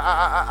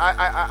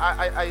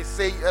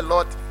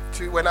lot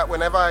to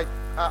whenever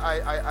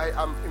I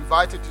am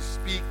invited to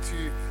speak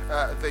to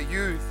the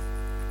youth,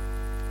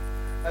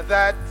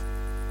 that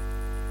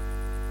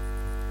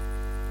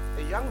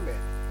a young man,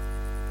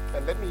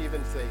 and let me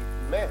even say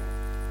men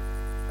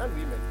and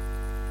women,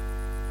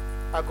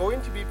 are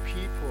going to be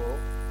people,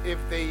 if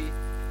they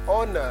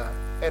honor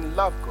and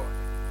love God,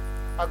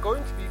 are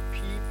going to be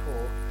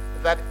people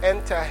that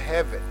enter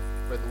heaven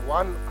with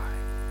one eye,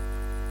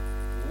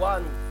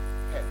 one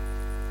hand.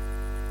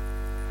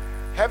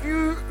 Have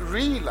you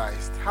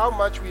realized how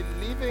much we're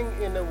living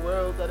in a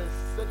world that is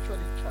sexually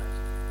charged?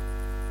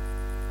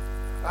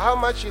 How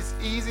much it's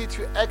easy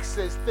to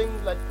access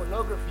things like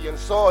pornography and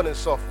so on and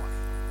so forth?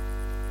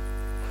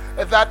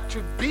 That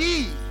to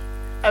be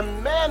a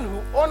man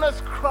who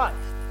honors Christ,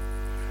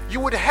 you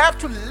would have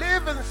to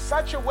live in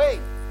such a way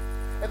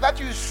that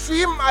you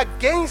swim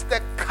against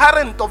the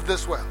current of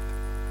this world,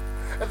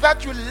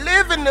 that you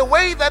live in a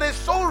way that is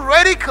so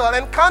radical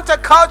and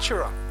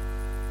countercultural,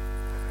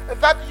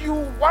 that you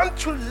want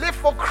to live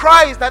for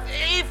Christ, that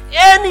if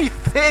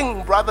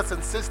anything, brothers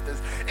and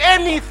sisters,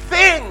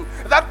 anything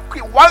that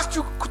wants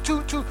to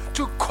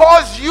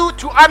cause you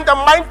to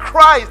undermine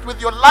Christ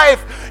with your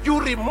life, you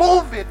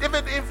remove it, if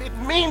it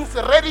means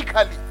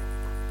radically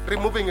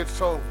removing its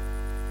soul.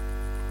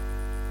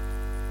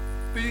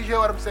 Do you hear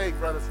what I'm saying,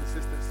 brothers and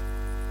sisters?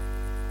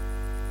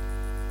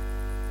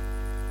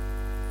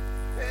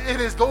 It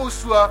is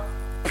those who are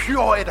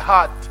pure at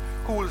heart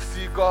who will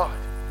see God.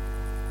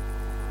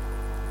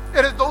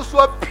 It is those who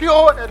are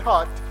pure at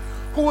heart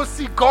who will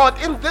see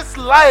God in this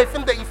life,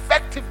 in the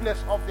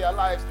effectiveness of their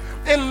lives,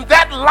 in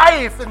that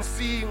life, and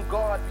seeing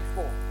God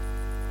before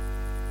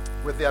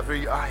with their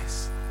very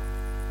eyes.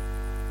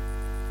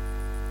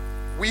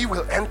 We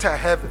will enter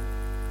heaven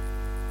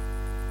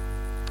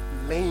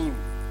lame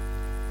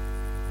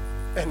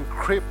and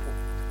crippled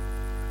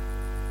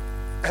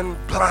and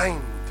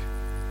blind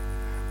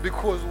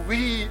because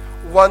we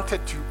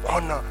wanted to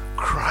honor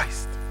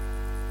Christ.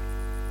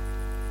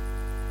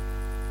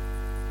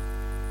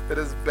 It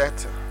is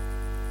better.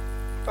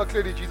 Now,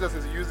 clearly, Jesus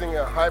is using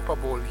a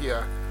hyperbole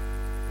here.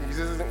 He's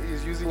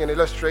using an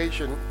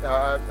illustration,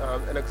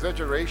 an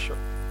exaggeration,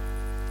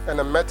 and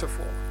a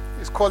metaphor.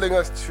 He's not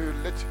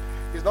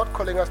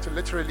calling us to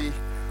literally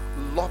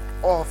lop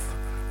off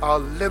our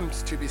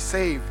limbs to be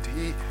saved.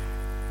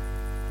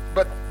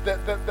 But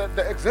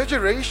the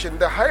exaggeration,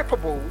 the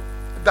hyperbole,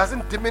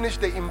 doesn't diminish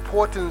the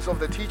importance of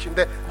the teaching.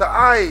 The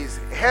eyes,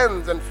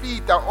 hands, and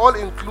feet are all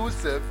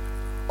inclusive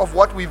of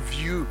what we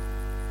view,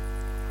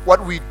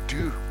 what we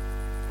do,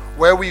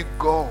 where we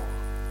go.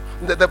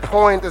 The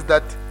point is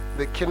that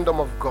the kingdom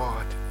of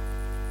God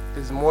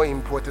is more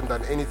important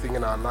than anything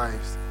in our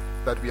lives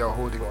that we are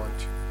holding on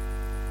to.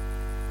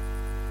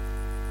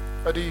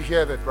 But do you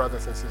hear that,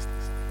 brothers and sisters?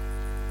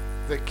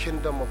 The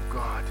kingdom of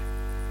God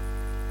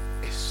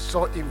is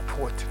so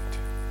important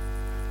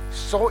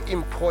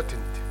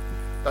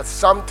that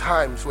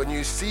sometimes when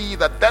you see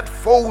that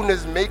phone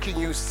is making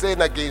you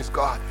sin against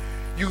God,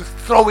 you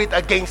throw it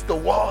against the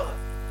wall.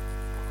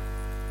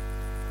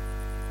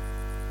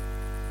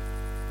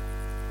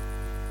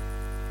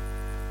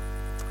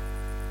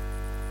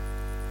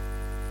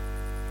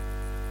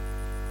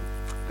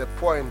 The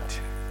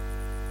point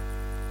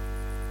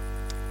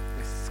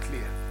is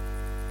clear.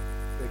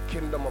 The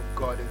kingdom of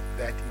God is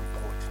that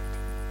important.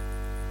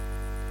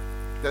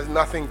 There's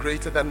nothing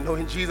greater than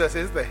knowing Jesus,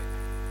 is there?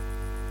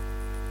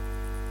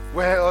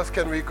 Where else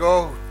can we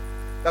go?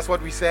 That's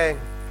what we sang.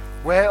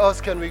 Where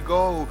else can we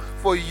go?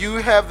 For you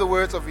have the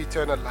words of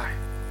eternal life.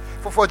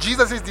 For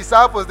Jesus'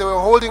 disciples, they were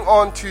holding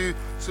on to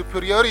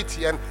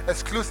superiority and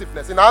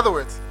exclusiveness. In other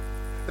words,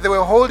 they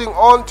were holding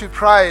on to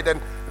pride and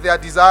their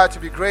desire to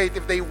be great.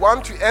 If they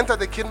want to enter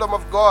the kingdom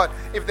of God,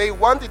 if they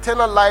want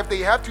eternal life, they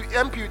have to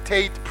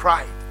amputate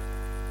pride.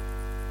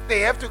 They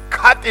have to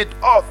cut it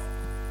off.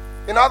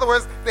 In other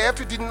words, they have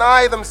to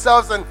deny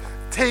themselves and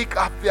take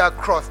up their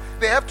cross.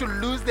 They have to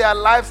lose their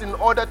lives in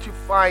order to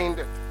find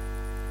it.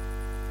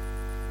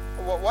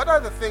 What are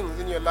the things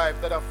in your life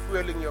that are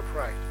fueling your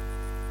pride?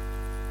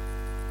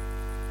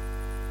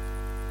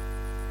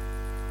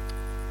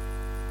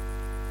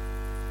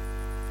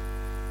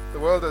 The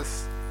world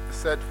has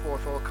set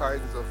forth all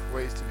kinds of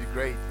ways to be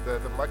great. The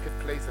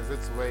marketplace has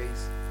its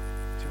ways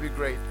to be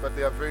great, but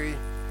they are very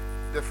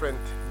different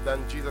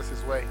than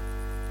Jesus' way.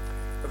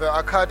 The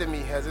academy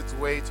has its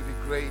way to be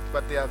great,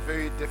 but they are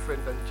very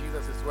different than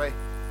Jesus' way.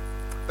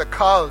 The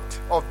cult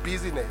of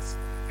busyness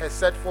has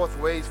set forth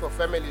ways for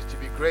families to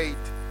be great,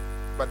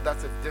 but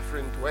that's a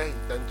different way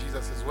than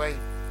Jesus' way.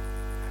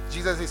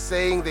 Jesus is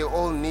saying they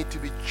all need to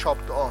be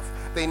chopped off.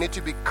 They need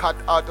to be cut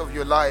out of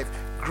your life.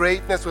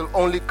 Greatness will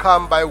only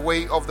come by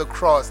way of the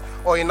cross.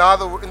 Or in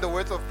the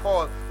words of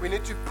Paul, we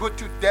need to put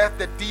to death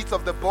the deeds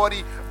of the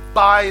body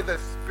by the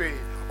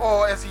Spirit.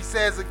 Or as he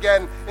says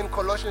again in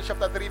Colossians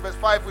chapter 3 verse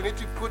 5, we need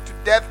to put to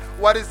death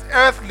what is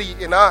earthly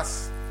in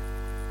us.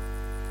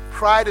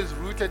 Pride is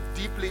rooted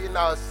deeply in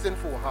our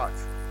sinful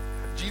hearts.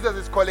 Jesus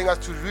is calling us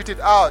to root it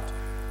out.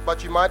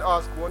 But you might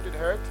ask, won't it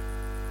hurt?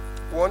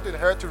 Won't it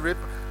hurt to rip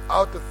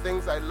out the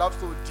things I love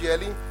so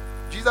dearly?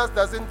 Jesus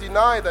doesn't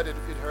deny that it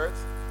hurts.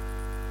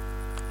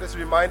 This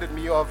reminded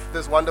me of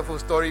this wonderful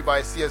story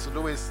by C.S.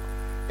 Lewis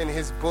in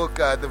his book,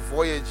 The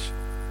Voyage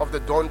of the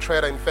Dawn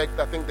Treader. In fact,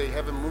 I think they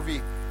have a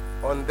movie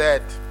on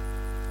that.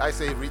 I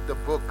say read the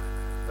book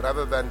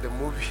rather than the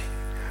movie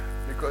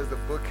because the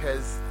book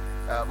has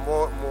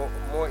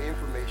more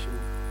information.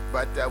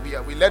 But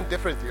we learn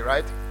differently,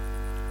 right?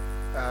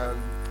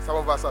 Some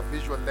of us are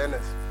visual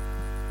learners.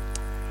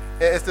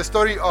 It's the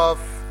story of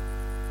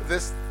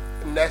this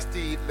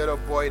nasty little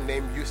boy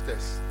named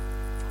Eustace,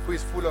 who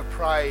is full of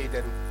pride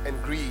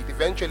and greed.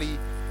 Eventually,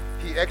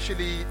 he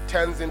actually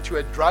turns into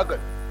a dragon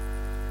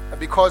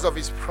because of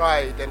his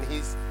pride and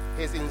his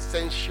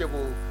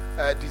insatiable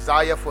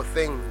desire for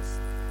things.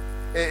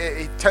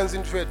 It turns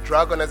into a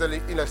dragon as an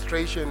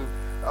illustration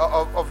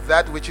of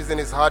that which is in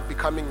his heart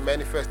becoming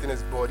manifest in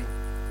his body.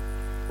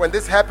 When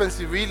this happens,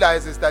 he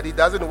realizes that he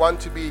doesn't want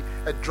to be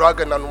a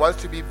dragon and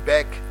wants to be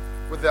back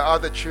with the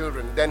other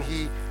children. Then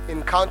he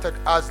encountered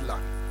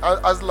Aslan.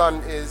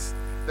 Aslan is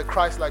the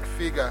Christ-like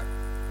figure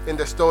in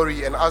the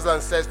story, and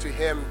Aslan says to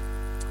him,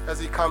 as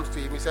he comes to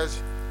him, he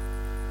says,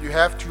 you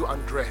have to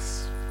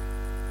undress.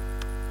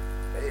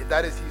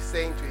 That is, he's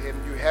saying to him,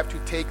 you have to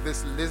take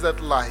this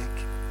lizard-like,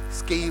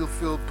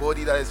 scale-filled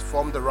body that is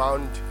formed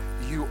around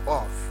you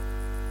off.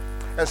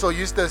 And so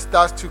Eustace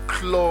starts to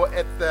claw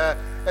at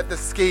the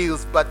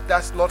scales, but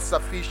that's not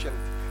sufficient.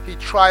 he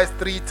tries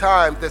 3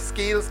 times. The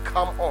scales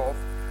come off,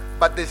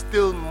 but there's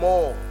still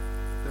more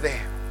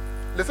there.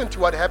 Listen to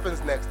what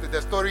happens next.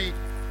 The story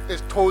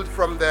is told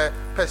from the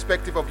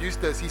perspective of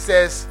Eustace. He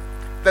says,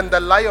 then the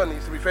lion,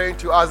 is referring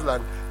to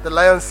Aslan, the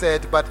lion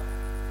said, but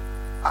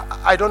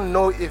I don't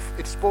know if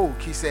it spoke.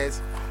 He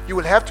says, you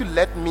will have to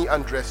let me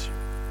undress you.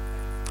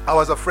 I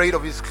was afraid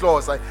of his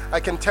claws. I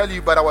can tell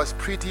you, but I was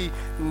pretty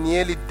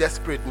nearly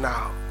desperate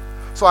now.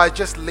 So I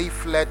just lay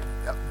flat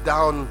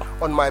down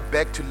on my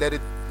back to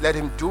let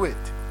him do it.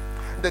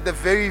 The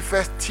very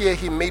first tear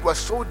he made was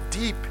so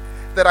deep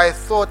that I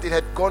thought it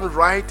had gone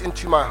right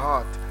into my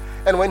heart.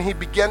 And when he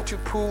began to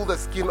pull the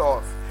skin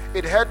off,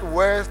 it hurt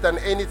worse than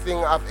anything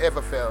I've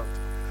ever felt.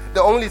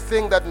 The only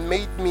thing that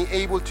made me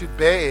able to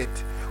bear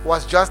it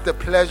was just the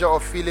pleasure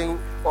of feeling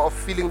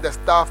the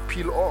stuff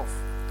peel off.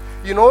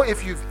 You know,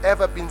 if you've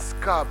ever been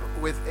scabbed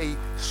with a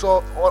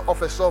sore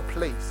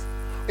place,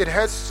 it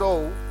hurts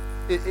so.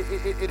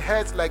 It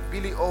hurts like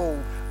Billy O,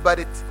 but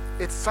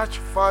it's such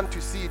fun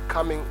to see it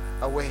coming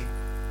away.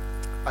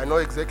 I know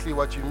exactly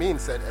what you mean,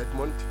 said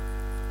Edmund.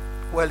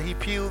 Well, he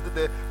peeled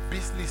the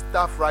beastly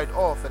stuff right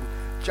off, and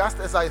just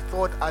as I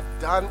thought I'd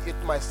done it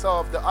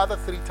myself the other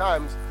 3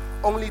 times,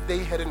 only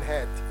they hadn't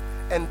had.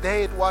 And there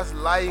it was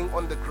lying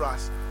on the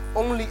grass,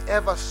 only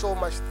ever so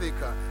much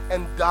thicker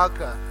and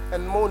darker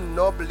and more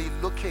nobly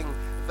looking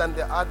than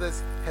the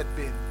others had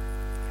been.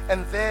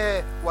 And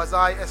there was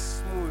I, as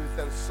smooth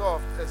and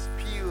soft as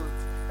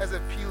a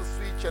peel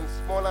switch, and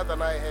smaller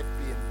than I had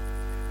been.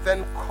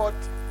 Then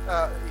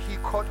he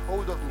caught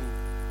hold of me.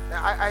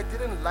 I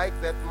didn't like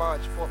that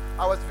much, for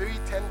I was very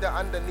tender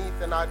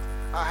underneath, and I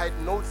had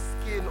no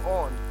skin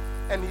on.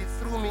 And he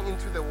threw me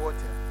into the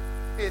water.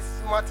 It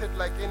smarted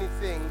like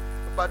anything,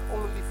 but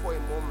only for a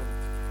moment.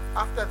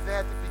 After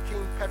that, it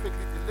became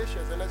perfectly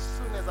delicious, and as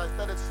soon as I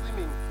started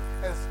swimming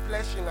and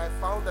splashing, I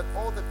found that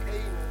all the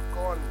pain had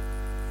gone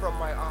from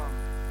my arm.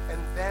 And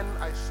then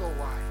I saw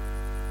why.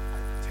 I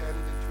turned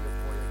into a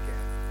boy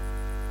again.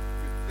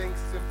 You'd think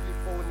simply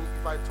phony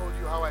if I told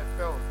you how I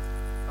felt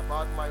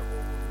about my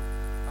own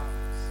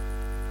arms.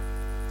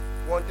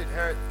 Won't it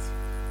hurt?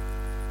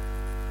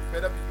 You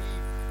better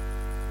believe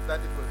that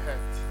it will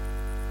hurt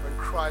when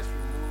Christ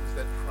removes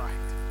that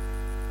pride.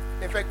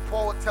 In fact,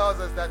 Paul tells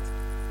us that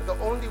the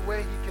only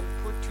way he can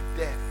put to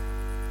death,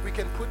 we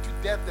can put to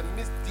death the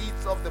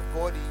misdeeds of the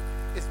body,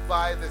 is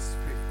by the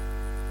Spirit.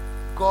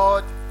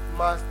 God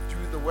must do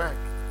the work.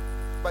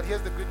 But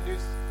here's the good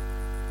news,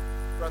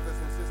 brothers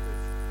and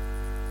sisters.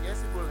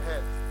 Yes, it will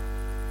hurt,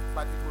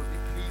 but it will be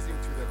pleasing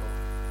to the Lord.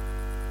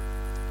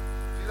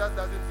 Jesus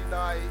doesn't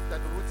deny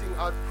that rooting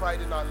out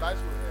pride in our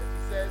lives will hurt.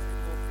 He says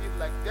it will feel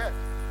like death.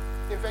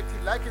 In fact,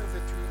 he likens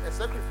it to a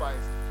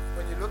sacrifice.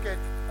 When you look at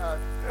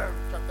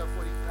chapter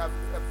 40,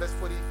 verse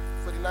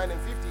 49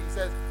 and 50, he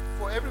says,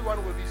 for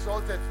everyone will be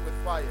salted with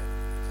fire.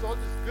 Salt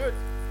is good,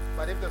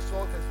 but if the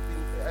salt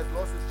has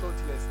lost its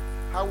saltiness,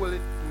 how will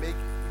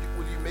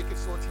you make it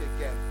salty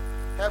again?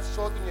 Have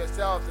salt in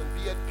yourselves and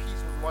be at peace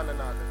with one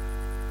another.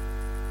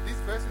 These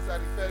verses are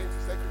referring to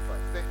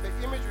sacrifice. The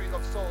imagery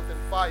of salt and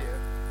fire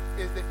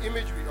is the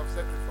imagery of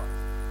sacrifice.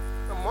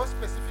 And more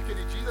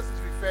specifically, Jesus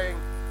is referring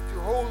to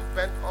whole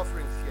burnt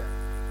offerings here.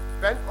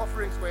 Burnt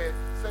offerings were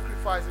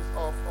sacrifices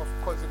of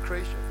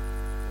consecration.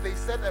 They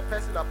set a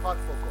person apart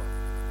for God.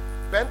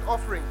 Burnt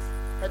offerings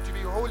had to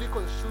be wholly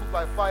consumed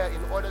by fire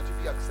in order to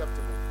be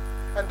acceptable.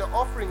 And the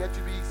offering had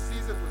to be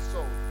seasoned with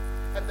salt.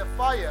 And the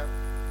fire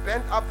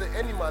burnt up the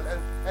animal,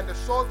 and the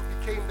salt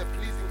became the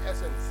pleasing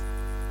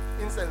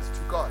incense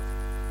to God.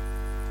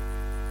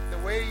 The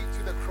way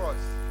to the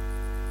cross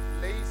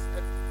lays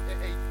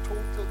a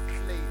total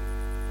claim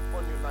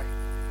on your life.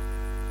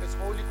 It's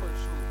wholly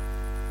consumed.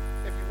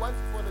 If you want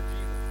to follow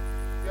Jesus,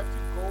 you have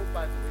to go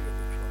by the way of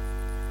the cross.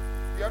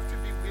 You have to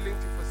be willing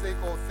to forsake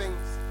all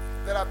things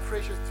that are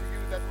precious to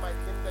you that might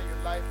hinder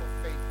your life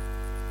of faith.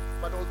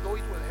 But although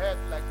it will hurt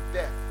like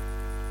death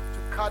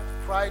to cut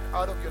pride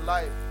out of your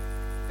life,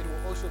 it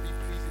will also be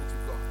pleasing to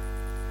God.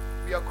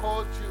 We are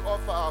called to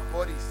offer our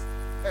bodies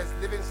as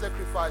living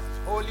sacrifices,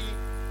 holy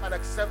and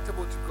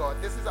acceptable to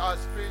God. This is our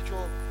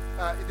spiritual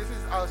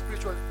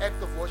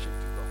act of worship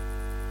to God.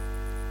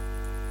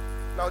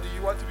 Now, do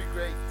you want to be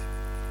great?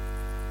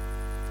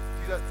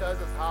 Jesus tells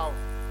us how.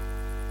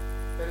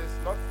 That is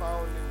not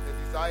found in the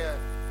desire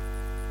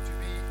to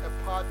be a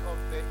part of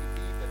the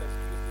elite and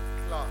exclusive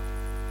club.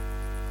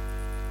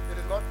 It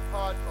is not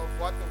part of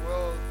what the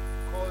world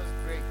calls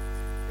great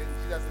in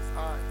Jesus'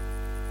 eyes.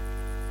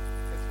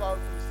 It's found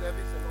through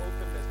service and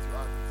openness to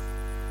others.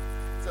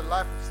 It's a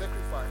life of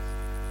sacrifice,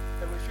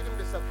 and we shouldn't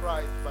be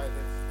surprised by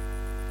this.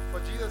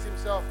 For Jesus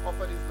himself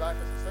offered his life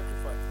as a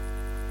sacrifice.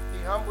 He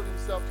humbled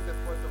himself to the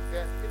point of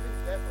death, even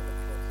death on the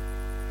cross.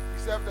 He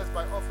served us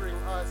by offering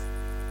us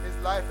his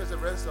life as a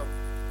ransom.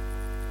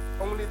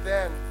 Only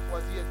then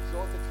was he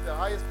exalted to the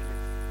highest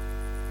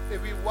place.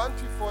 If we want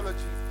to follow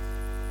Jesus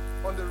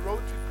on the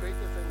road to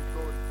greatness and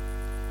glory,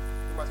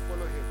 we must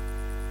follow him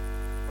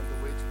on the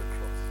way to the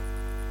cross.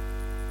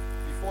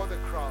 Before the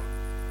crown,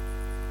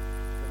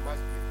 there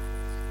must be a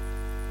cross.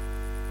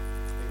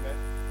 Amen.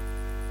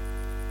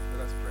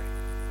 Let us pray.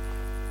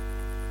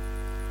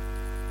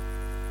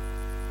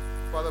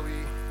 Father, we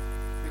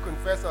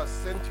confess our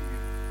sin to you.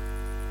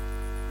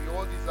 We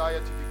all desire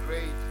to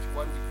degrade to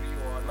one degree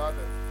or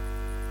another.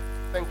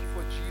 Thank you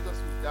for Jesus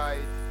who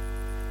died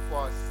for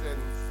our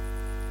sins,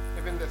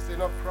 even the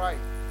sin of pride.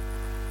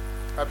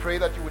 I pray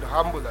that you would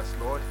humble us,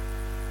 Lord.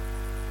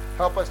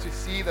 Help us to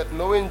see that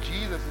knowing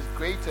Jesus is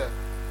greater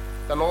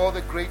than all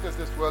the greatness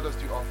this world has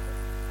to offer.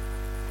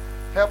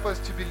 Help us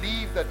to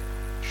believe that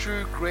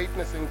true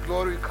greatness and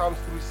glory comes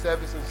through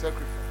service and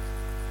sacrifice.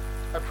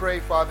 I pray,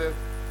 Father,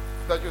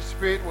 that your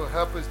Spirit will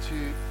help us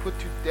to put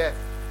to death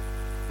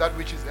that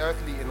which is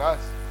earthly in us.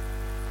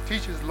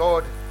 Teach us,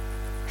 Lord,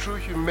 true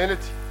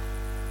humility.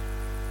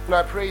 And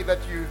I pray that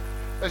you,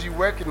 as you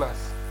work in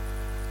us,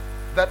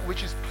 that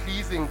which is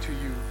pleasing to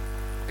you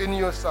in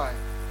your sight,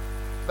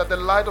 that the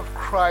light of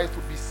Christ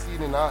would be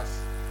seen in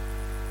us,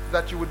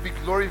 that you would be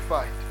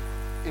glorified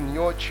in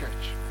your church.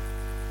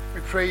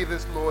 We pray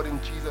this, Lord, in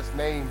Jesus'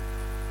 name.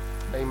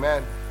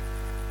 Amen.